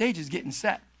the stage is getting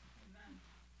set.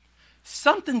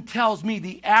 Something tells me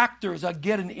the actors are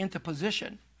getting into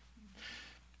position.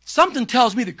 Something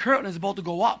tells me the curtain is about to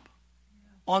go up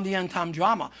on the end time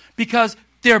drama. Because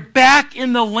they're back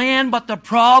in the land, but the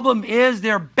problem is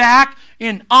they're back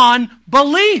in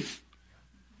unbelief.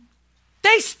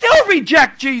 They still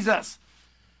reject Jesus.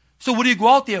 So what do you go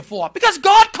out there for? Because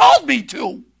God called me to.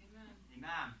 Amen.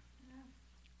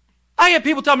 I hear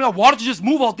people tell me, oh, why don't you just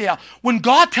move out there? When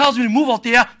God tells me to move out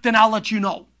there, then I'll let you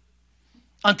know.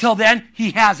 Until then, he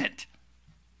hasn't.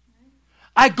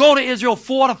 I go to Israel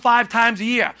 4 to 5 times a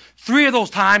year. 3 of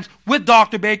those times with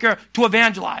Dr. Baker to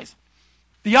evangelize.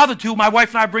 The other 2, my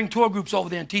wife and I bring tour groups over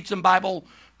there and teach them Bible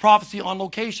prophecy on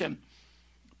location.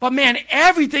 But man,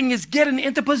 everything is getting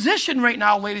into position right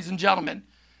now, ladies and gentlemen.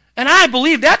 And I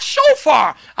believe that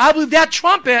shofar, I believe that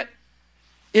trumpet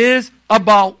is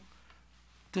about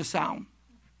to sound.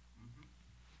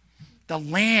 The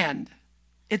land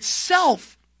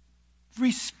itself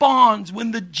responds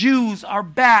when the Jews are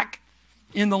back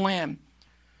in the land.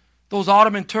 Those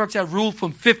Ottoman Turks that ruled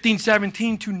from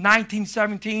 1517 to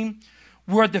 1917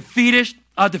 were defeated,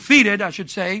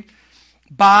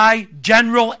 by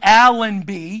General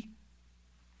Allenby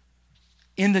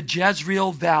in the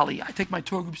Jezreel Valley. I take my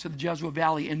tour groups to the Jezreel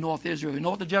Valley in North Israel. You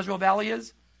know what the Jezreel Valley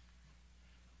is?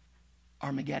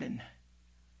 Armageddon.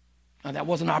 Now, that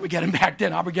wasn't Armageddon back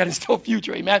then. Armageddon's still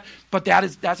future, amen? But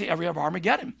that's the area of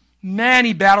Armageddon.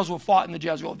 Many battles were fought in the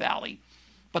Jezreel Valley.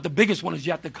 But the biggest one is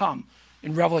yet to come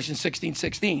in Revelation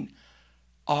 16:16.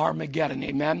 Armageddon,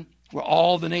 amen? Where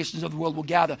all the nations of the world will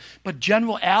gather. But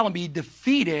General Allenby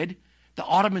defeated the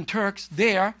Ottoman Turks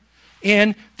there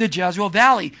in the Jezreel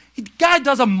Valley. The guy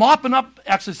does a mopping up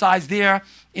exercise there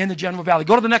in the Jezreel Valley.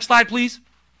 Go to the next slide, please.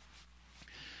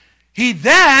 He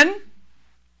then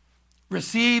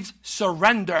receives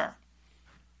surrender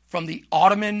from the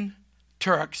Ottoman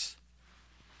Turks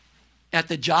at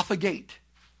the Jaffa Gate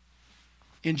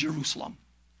in Jerusalem.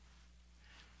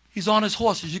 He's on his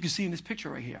horse, as you can see in this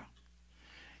picture right here.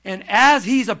 And as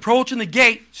he's approaching the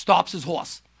gate, stops his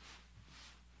horse.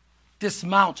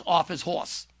 Dismounts off his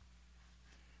horse.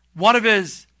 One of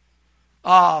his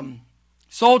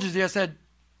soldiers there said,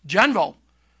 General,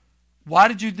 why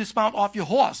did you dismount off your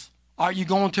horse? Are you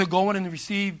going to go in and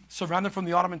receive surrender from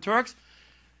the Ottoman Turks?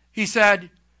 He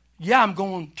said, yeah, I'm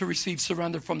going to receive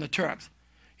surrender from the Turks.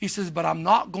 He says, but I'm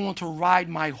not going to ride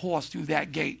my horse through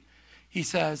that gate. He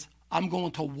says, I'm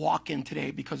going to walk in today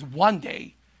because one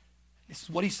day, this is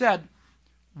what he said,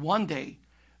 one day,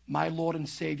 my Lord and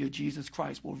Savior, Jesus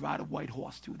Christ, will ride a white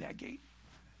horse through that gate.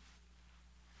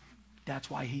 That's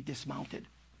why he dismounted,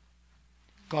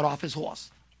 got off his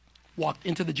horse, walked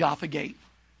into the Jaffa Gate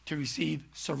to receive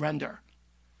surrender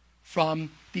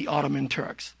from the Ottoman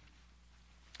Turks.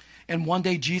 And one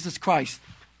day Jesus Christ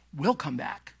will come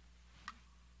back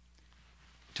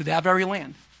to that very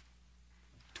land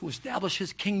to establish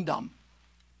his kingdom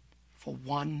for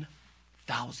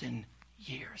 1,000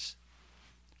 years.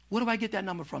 Where do I get that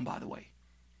number from, by the way?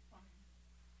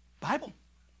 Bible,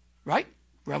 right?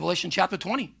 Revelation chapter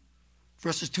 20,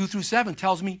 verses 2 through 7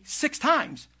 tells me 6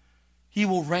 times he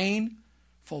will reign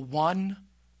for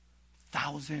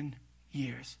 1,000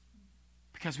 years.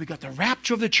 Because we got the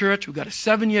rapture of the church, we got a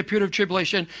 7-year period of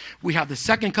tribulation, we have the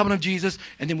second coming of Jesus,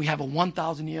 and then we have a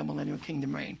 1,000-year millennial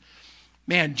kingdom reign.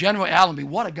 Man, General Allenby,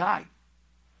 what a guy.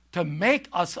 To make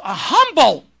us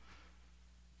humble,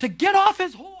 to get off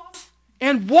his horse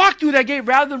and walk through that gate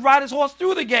rather than ride his horse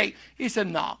through the gate. He said,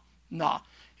 no.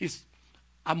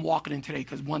 I'm walking in today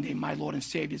because one day my Lord and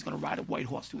Savior is going to ride a white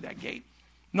horse through that gate.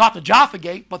 Not the Jaffa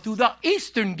Gate, but through the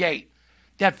eastern gate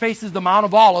that faces the Mount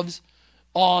of Olives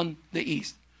on the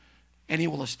east. And he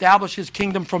will establish his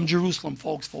kingdom from Jerusalem,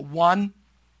 folks, for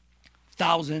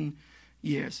 1,000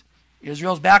 years.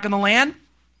 Israel's back in the land,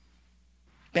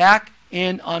 back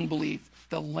in unbelief.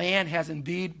 The land has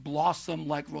indeed blossomed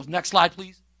like rose. Next slide,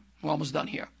 please. We're almost done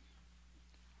here.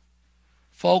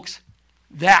 Folks,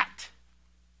 that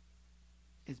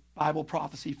is Bible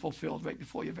prophecy fulfilled right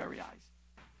before your very eyes.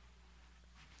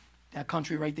 That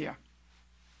country right there.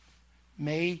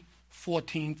 May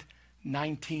 14th,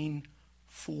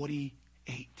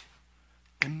 1948.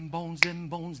 Them bones,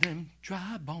 them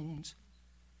dry bones.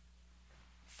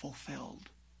 Fulfilled.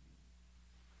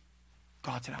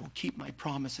 God said, I will keep my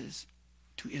promises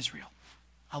to Israel.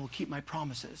 I will keep my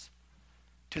promises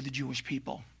to the Jewish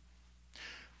people.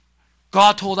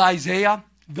 God told Isaiah,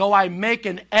 though I make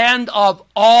an end of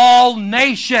all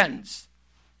nations,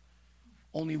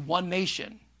 only one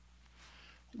nation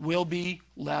will be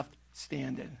left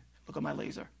standing. Look at my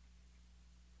laser.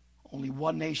 Only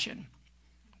one nation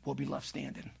will be left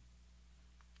standing.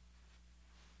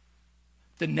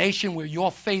 The nation where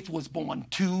your faith was born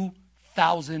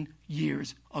 2,000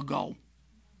 years ago.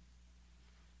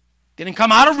 Didn't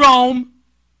come out of Rome.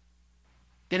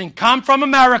 Didn't come from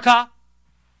America.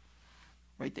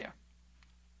 Right there.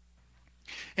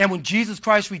 And when Jesus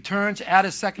Christ returns at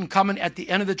his second coming at the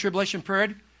end of the tribulation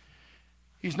period,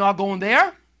 he's not going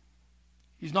there.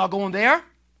 He's not going there.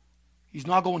 He's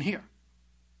not going here.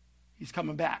 He's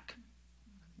coming back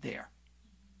there.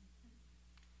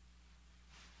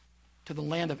 To the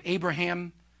land of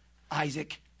Abraham,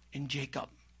 Isaac, and Jacob.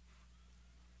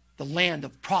 The land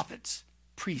of prophets,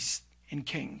 priests, and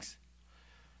kings.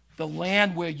 The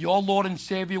land where your Lord and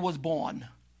Savior was born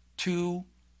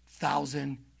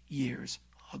 2,000 years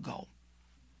ago.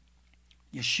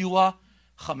 Yeshua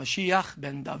HaMashiach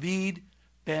ben David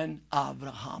ben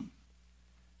Abraham.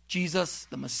 Jesus,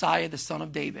 the Messiah, the son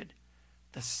of David,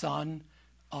 the son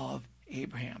of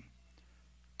Abraham.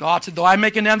 God said, though I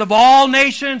make an end of all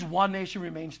nations, one nation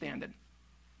remains standing.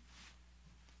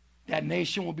 That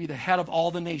nation will be the head of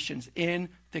all the nations in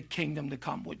the kingdom to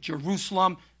come, with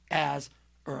Jerusalem as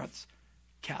earth's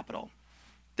capital.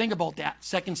 Think about that.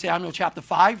 2 Samuel chapter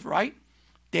 5, right?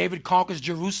 David conquers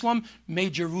Jerusalem,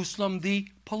 made Jerusalem the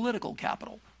political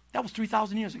capital. That was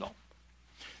 3,000 years ago.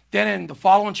 Then in the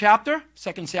following chapter,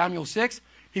 2 Samuel 6,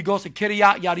 he goes to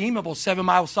Kiryat Yarim, about 7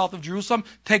 miles south of Jerusalem,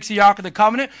 takes the Ark of the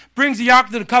Covenant, brings the Ark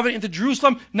of the Covenant into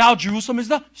Jerusalem. Now Jerusalem is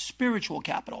the spiritual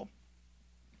capital.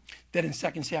 Then in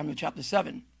 2 Samuel chapter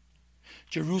 7,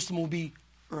 Jerusalem will be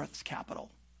earth's capital.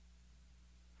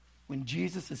 When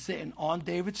Jesus is sitting on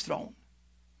David's throne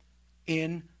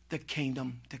in the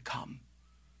kingdom to come.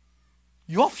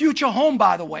 Your future home,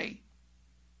 by the way,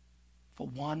 for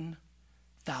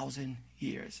 1,000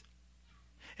 years.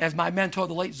 As my mentor,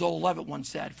 the late Zola Levitt, once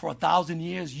said, for 1,000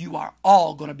 years, you are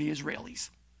all going to be Israelis.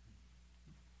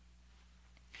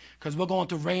 Because we're going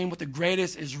to reign with the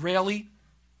greatest Israeli,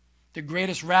 the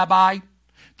greatest rabbi,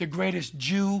 the greatest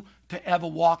Jew to ever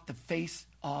walk the face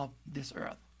of this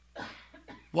earth.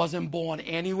 Wasn't born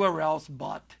anywhere else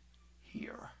but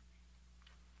here.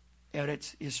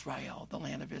 Eretz Israel, the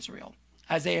land of Israel.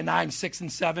 Isaiah 9, 6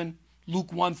 and 7,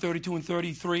 Luke 1, 32 and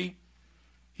 33.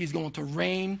 He's going to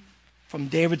reign from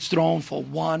David's throne for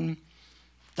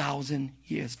 1,000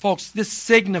 years. Folks, this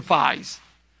signifies,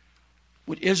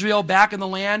 with Israel back in the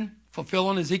land,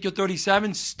 fulfilling Ezekiel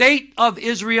 37, state of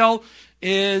Israel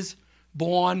is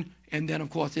born. And then, of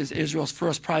course, there's Israel's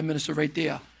first prime minister right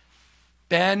there,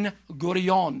 Ben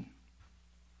Gurion,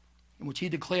 in which he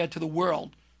declared to the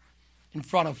world in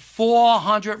front of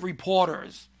 400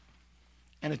 reporters.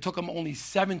 And it took him only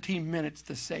 17 minutes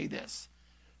to say this.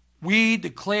 We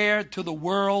declare to the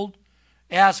world,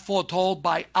 as foretold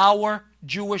by our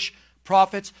Jewish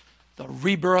prophets, the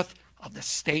rebirth of the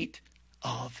state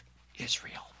of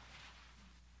Israel.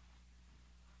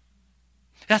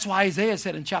 That's why Isaiah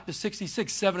said in chapter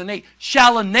 66, 7 and 8,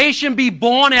 shall a nation be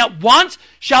born at once?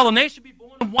 Shall a nation be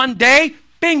born in one day?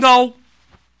 Bingo.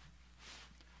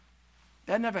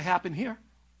 That never happened here.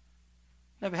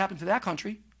 Never happened to that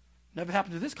country. Never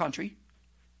happened to this country.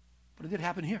 But it did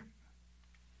happen here.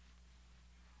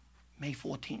 May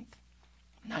 14th,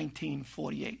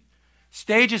 1948.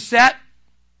 Stage is set.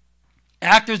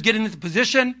 Actors getting into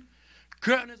position.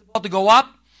 Curtain is about to go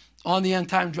up on the end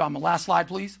time drama. Last slide,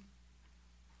 please.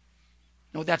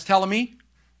 You know what that's telling me?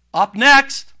 Up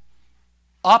next.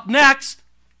 Up next.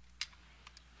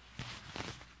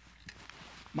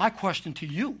 My question to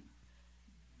you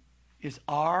is,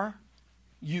 are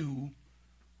you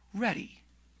ready?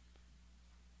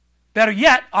 Better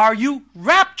yet, are you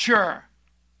rapture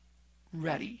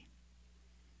ready?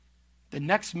 The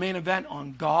next main event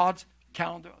on God's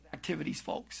calendar of activities,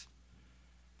 folks.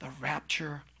 The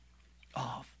rapture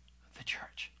of the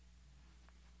church.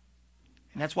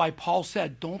 And that's why Paul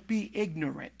said, don't be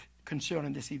ignorant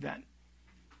concerning this event.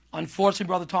 Unfortunately,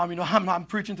 Brother Tom, I'm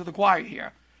preaching to the choir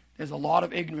here. There's a lot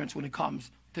of ignorance when it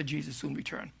comes to Jesus' soon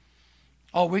return.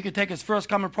 Oh, we could take his first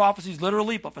coming prophecies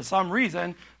literally, but for some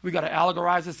reason, we got to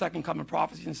allegorize his second coming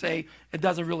prophecies and say it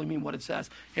doesn't really mean what it says.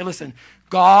 Hey, listen,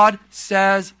 God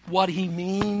says what he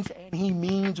means, and he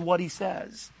means what he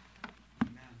says.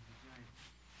 Amen.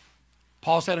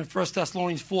 Paul said in 1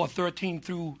 Thessalonians 4, 13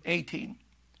 through 18,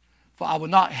 for I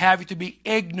would not have you to be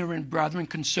ignorant, brethren,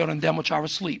 concerning them which are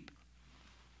asleep,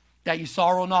 that ye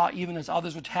sorrow not, even as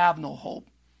others which have no hope.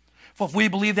 For if we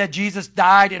believe that Jesus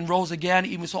died and rose again,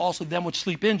 even so also them which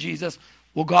sleep in Jesus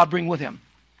will God bring with him.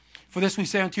 For this we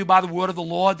say unto you by the word of the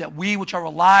Lord, that we which are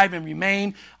alive and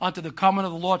remain unto the coming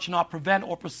of the Lord shall not prevent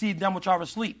or precede them which are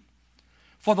asleep.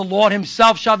 For the Lord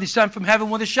himself shall descend from heaven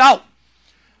with a shout,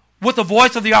 with the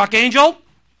voice of the archangel,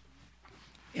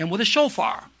 and with a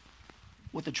shofar,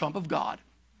 with the trump of God.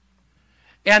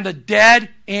 And the dead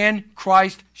in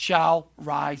Christ shall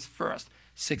rise first.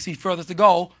 6 feet further to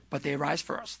go, but they rise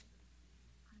first.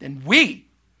 Then we,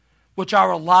 which are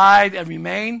alive and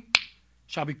remain,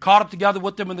 shall be caught up together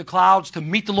with them in the clouds to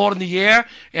meet the Lord in the air,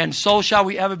 and so shall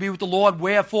we ever be with the Lord.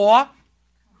 Wherefore?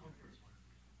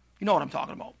 You know what I'm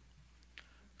talking about.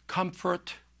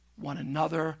 Comfort one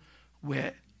another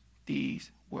with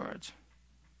these words.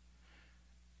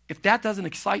 If that doesn't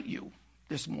excite you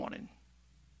this morning,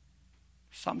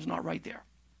 something's not right there.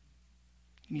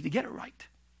 You need to get it right.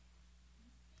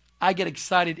 I get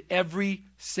excited every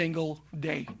single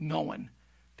day knowing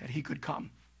that he could come.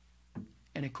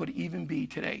 And it could even be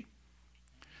today.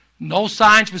 No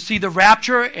signs precede the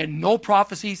rapture, and no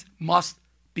prophecies must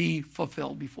be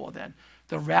fulfilled before then.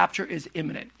 The rapture is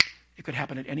imminent. It could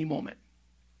happen at any moment,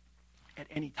 at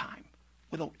any time,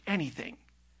 without anything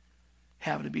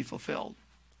having to be fulfilled.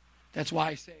 That's why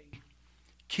I say,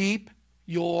 keep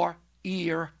your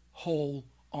ear hole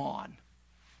on.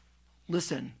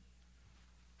 Listen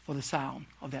for the sound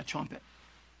of that trumpet.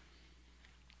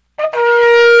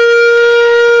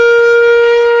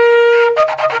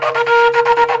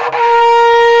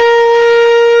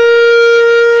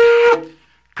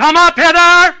 Come up hither.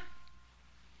 I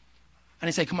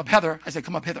didn't say come up hither. I said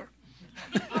come up hither.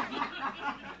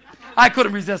 I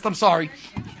couldn't resist. I'm sorry.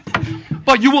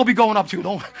 But you will be going up too.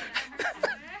 Don't.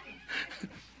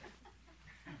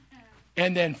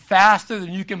 And then faster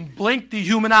than you can blink the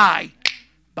human eye.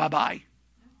 Bye-bye.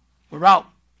 We're out.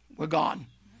 We're gone.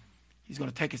 He's going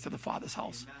to take us to the Father's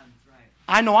house.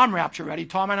 I know I'm rapture ready.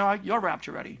 Tom, I know you're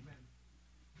rapture ready.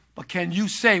 But can you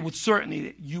say with certainty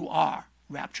that you are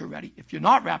rapture ready? If you're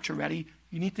not rapture ready,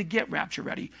 you need to get rapture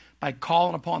ready by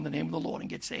calling upon the name of the Lord and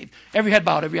get saved. Every head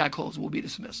bowed, every eye closed, will be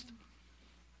dismissed.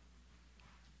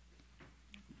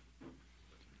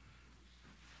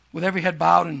 With every head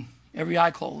bowed and every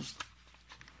eye closed.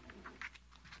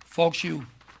 Folks, you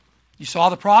saw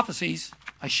the prophecies.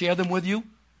 I share them with you.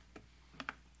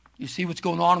 You see what's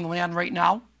going on in the land right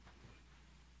now?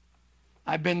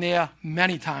 I've been there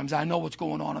many times. I know what's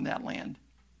going on in that land.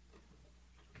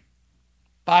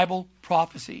 Bible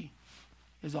prophecy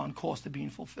is on course to being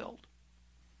fulfilled.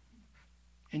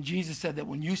 And Jesus said that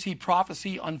when you see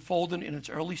prophecy unfolding in its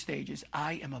early stages,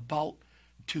 I am about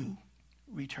to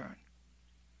return.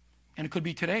 And it could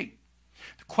be today.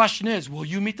 The question is, will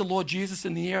you meet the Lord Jesus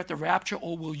in the air at the rapture,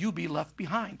 or will you be left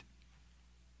behind?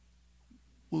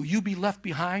 Will you be left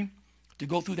behind to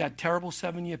go through that terrible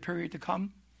 7-year period to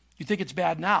come? You think it's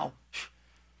bad now?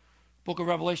 Book of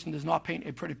Revelation does not paint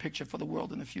a pretty picture for the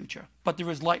world in the future. But there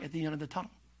is light at the end of the tunnel.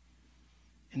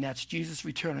 And that's Jesus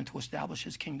returning to establish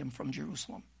his kingdom from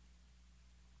Jerusalem.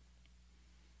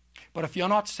 But if you're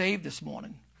not saved this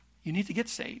morning, you need to get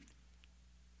saved.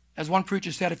 As one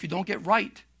preacher said, if you don't get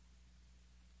right,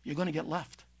 you're going to get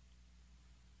left.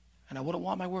 And I wouldn't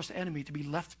want my worst enemy to be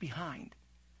left behind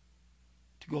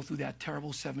to go through that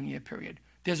terrible 7-year period.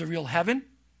 There's a real heaven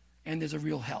and there's a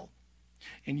real hell.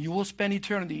 And you will spend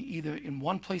eternity either in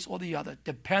one place or the other,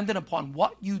 dependent upon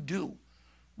what you do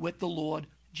with the Lord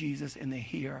Jesus in the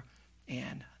here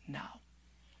and now.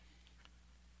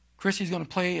 Chrissy's going to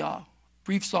play a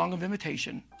brief song of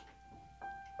invitation.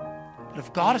 But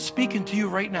if God is speaking to you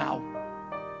right now,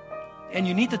 and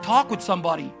you need to talk with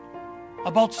somebody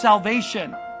about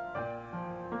salvation,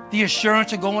 the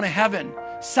assurance of going to heaven,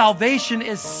 salvation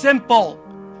is simple.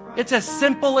 It's as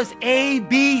simple as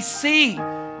ABC.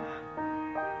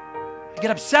 I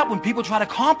get upset when people try to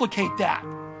complicate that.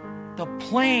 The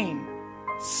plain,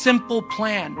 simple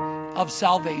plan of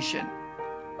salvation.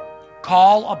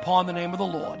 Call upon the name of the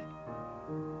Lord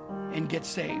and get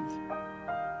saved.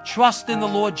 Trust in the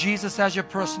Lord Jesus as your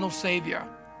personal Savior.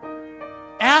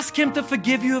 Ask him to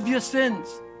forgive you of your sins.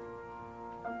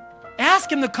 Ask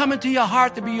him to come into your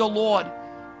heart to be your Lord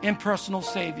and personal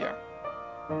Savior.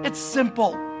 It's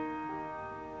simple.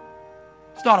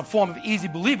 It's not a form of easy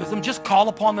believism. Just call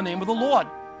upon the name of the Lord.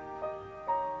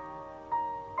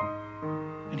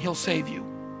 And he'll save you.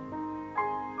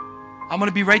 I'm going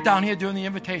to be right down here during the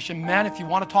invitation. Men, if you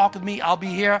want to talk with me, I'll be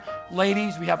here.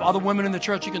 Ladies, we have other women in the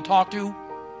church you can talk to.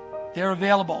 They're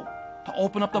available to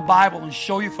open up the Bible and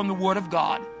show you from the Word of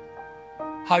God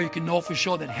how you can know for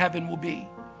sure that heaven will be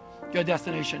your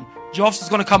destination. Joseph's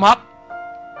going to come up.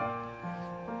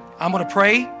 I'm going to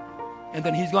pray, and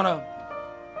then he's going to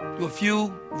do a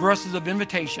few verses of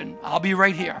invitation. I'll be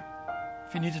right here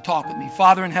if you need to talk with me.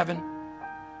 Father in heaven,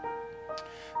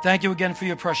 thank you again for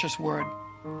your precious word.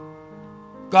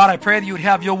 God, I pray that you would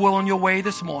have your will and your way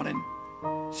this morning.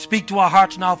 Speak to our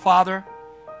hearts now, Father,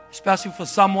 especially for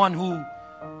someone who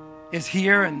is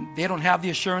here and they don't have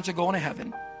the assurance of going to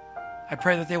heaven. I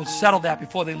pray that they would settle that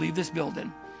before they leave this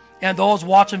building. And those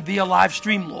watching via live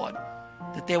stream, Lord,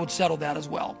 that they would settle that as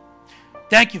well.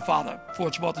 Thank you, Father, for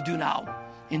what you're about to do now.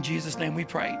 In Jesus' name we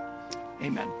pray.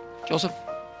 Amen. Joseph,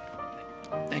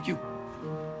 thank you.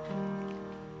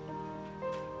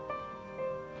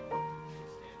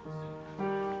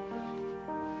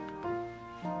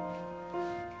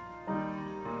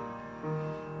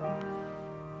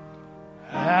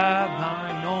 Have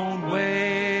thine own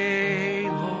way,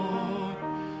 Lord,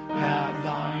 have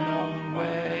thine own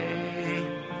way.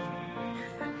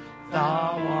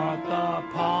 Thou art the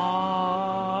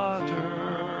potter,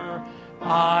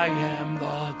 I am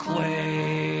the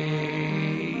clay.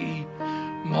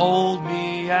 Mold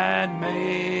me and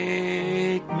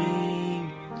make me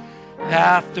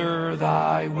after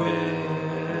thy will,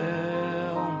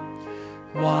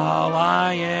 while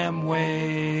I am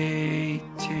waiting,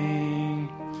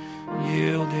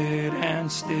 yielded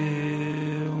and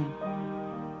still.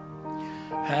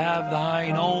 Have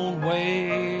thine own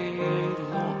way,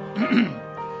 Lord.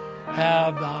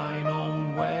 Have thine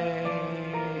own way.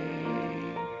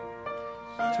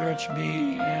 Search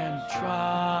me and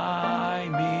try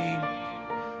me,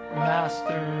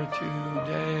 Master,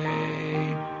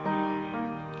 today.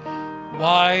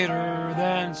 Whiter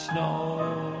than snow,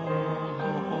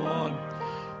 Lord,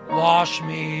 wash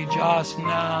me just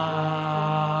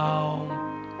now,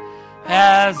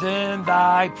 as in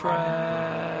thy presence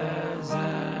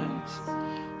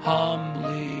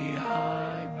humbly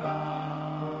I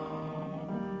bow.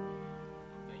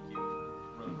 Thank you,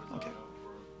 Brother Okay. Rosado,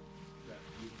 for that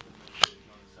beautiful message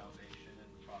on salvation and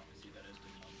the prophecy that has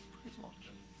been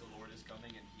done. The Lord is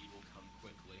coming and he will come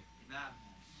quickly. Amen.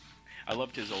 I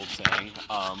loved his old saying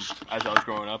as I was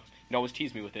growing up. He'd always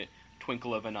tease me with it,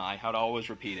 twinkle of an eye, how to always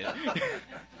repeat it.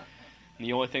 And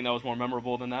the only thing that was more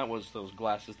memorable than that was those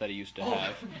glasses that he used to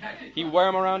have. He'd wear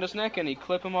them around his neck and he'd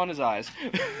clip them on his eyes.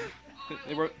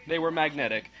 They were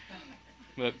magnetic.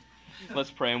 But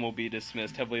let's pray and we'll be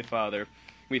dismissed. Heavenly Father,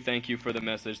 we thank you for the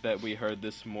message that we heard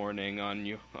this morning on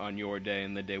your day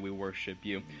and the day we worship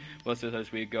you. Bless us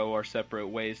as we go our separate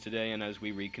ways today and as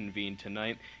we reconvene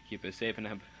tonight. Keep us safe and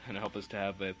help us to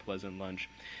have a pleasant lunch.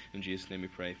 In Jesus' name we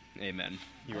pray. Amen.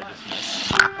 You are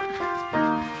dismissed.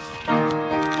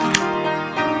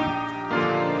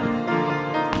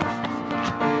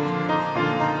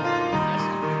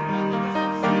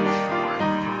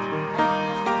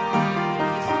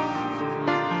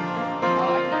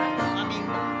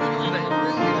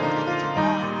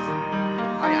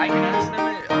 I can ask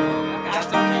them.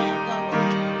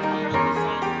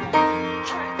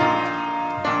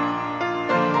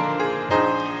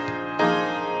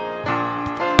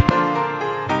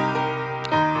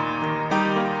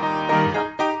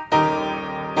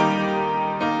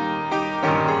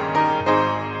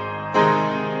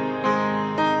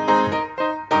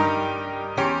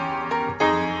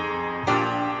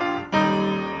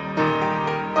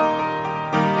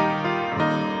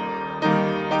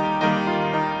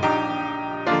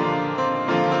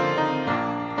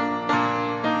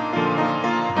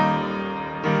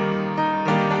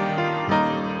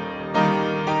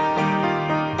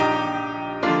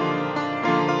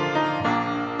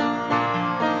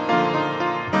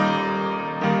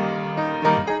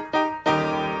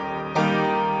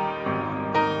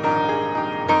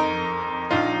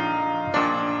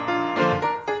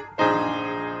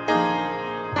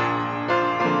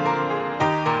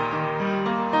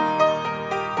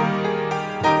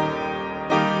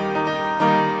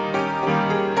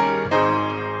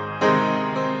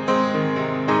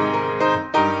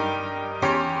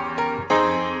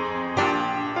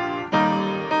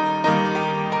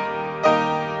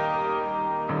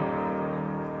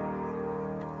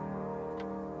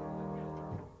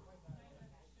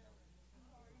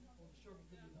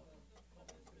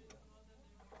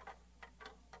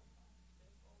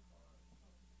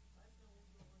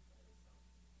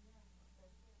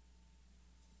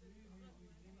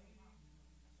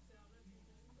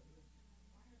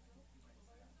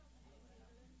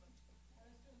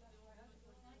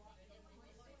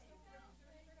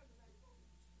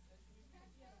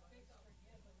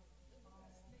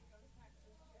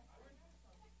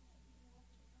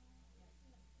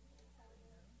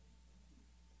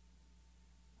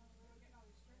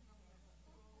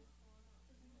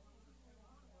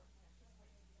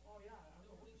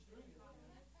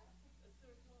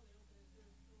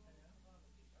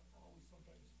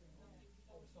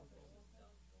 something.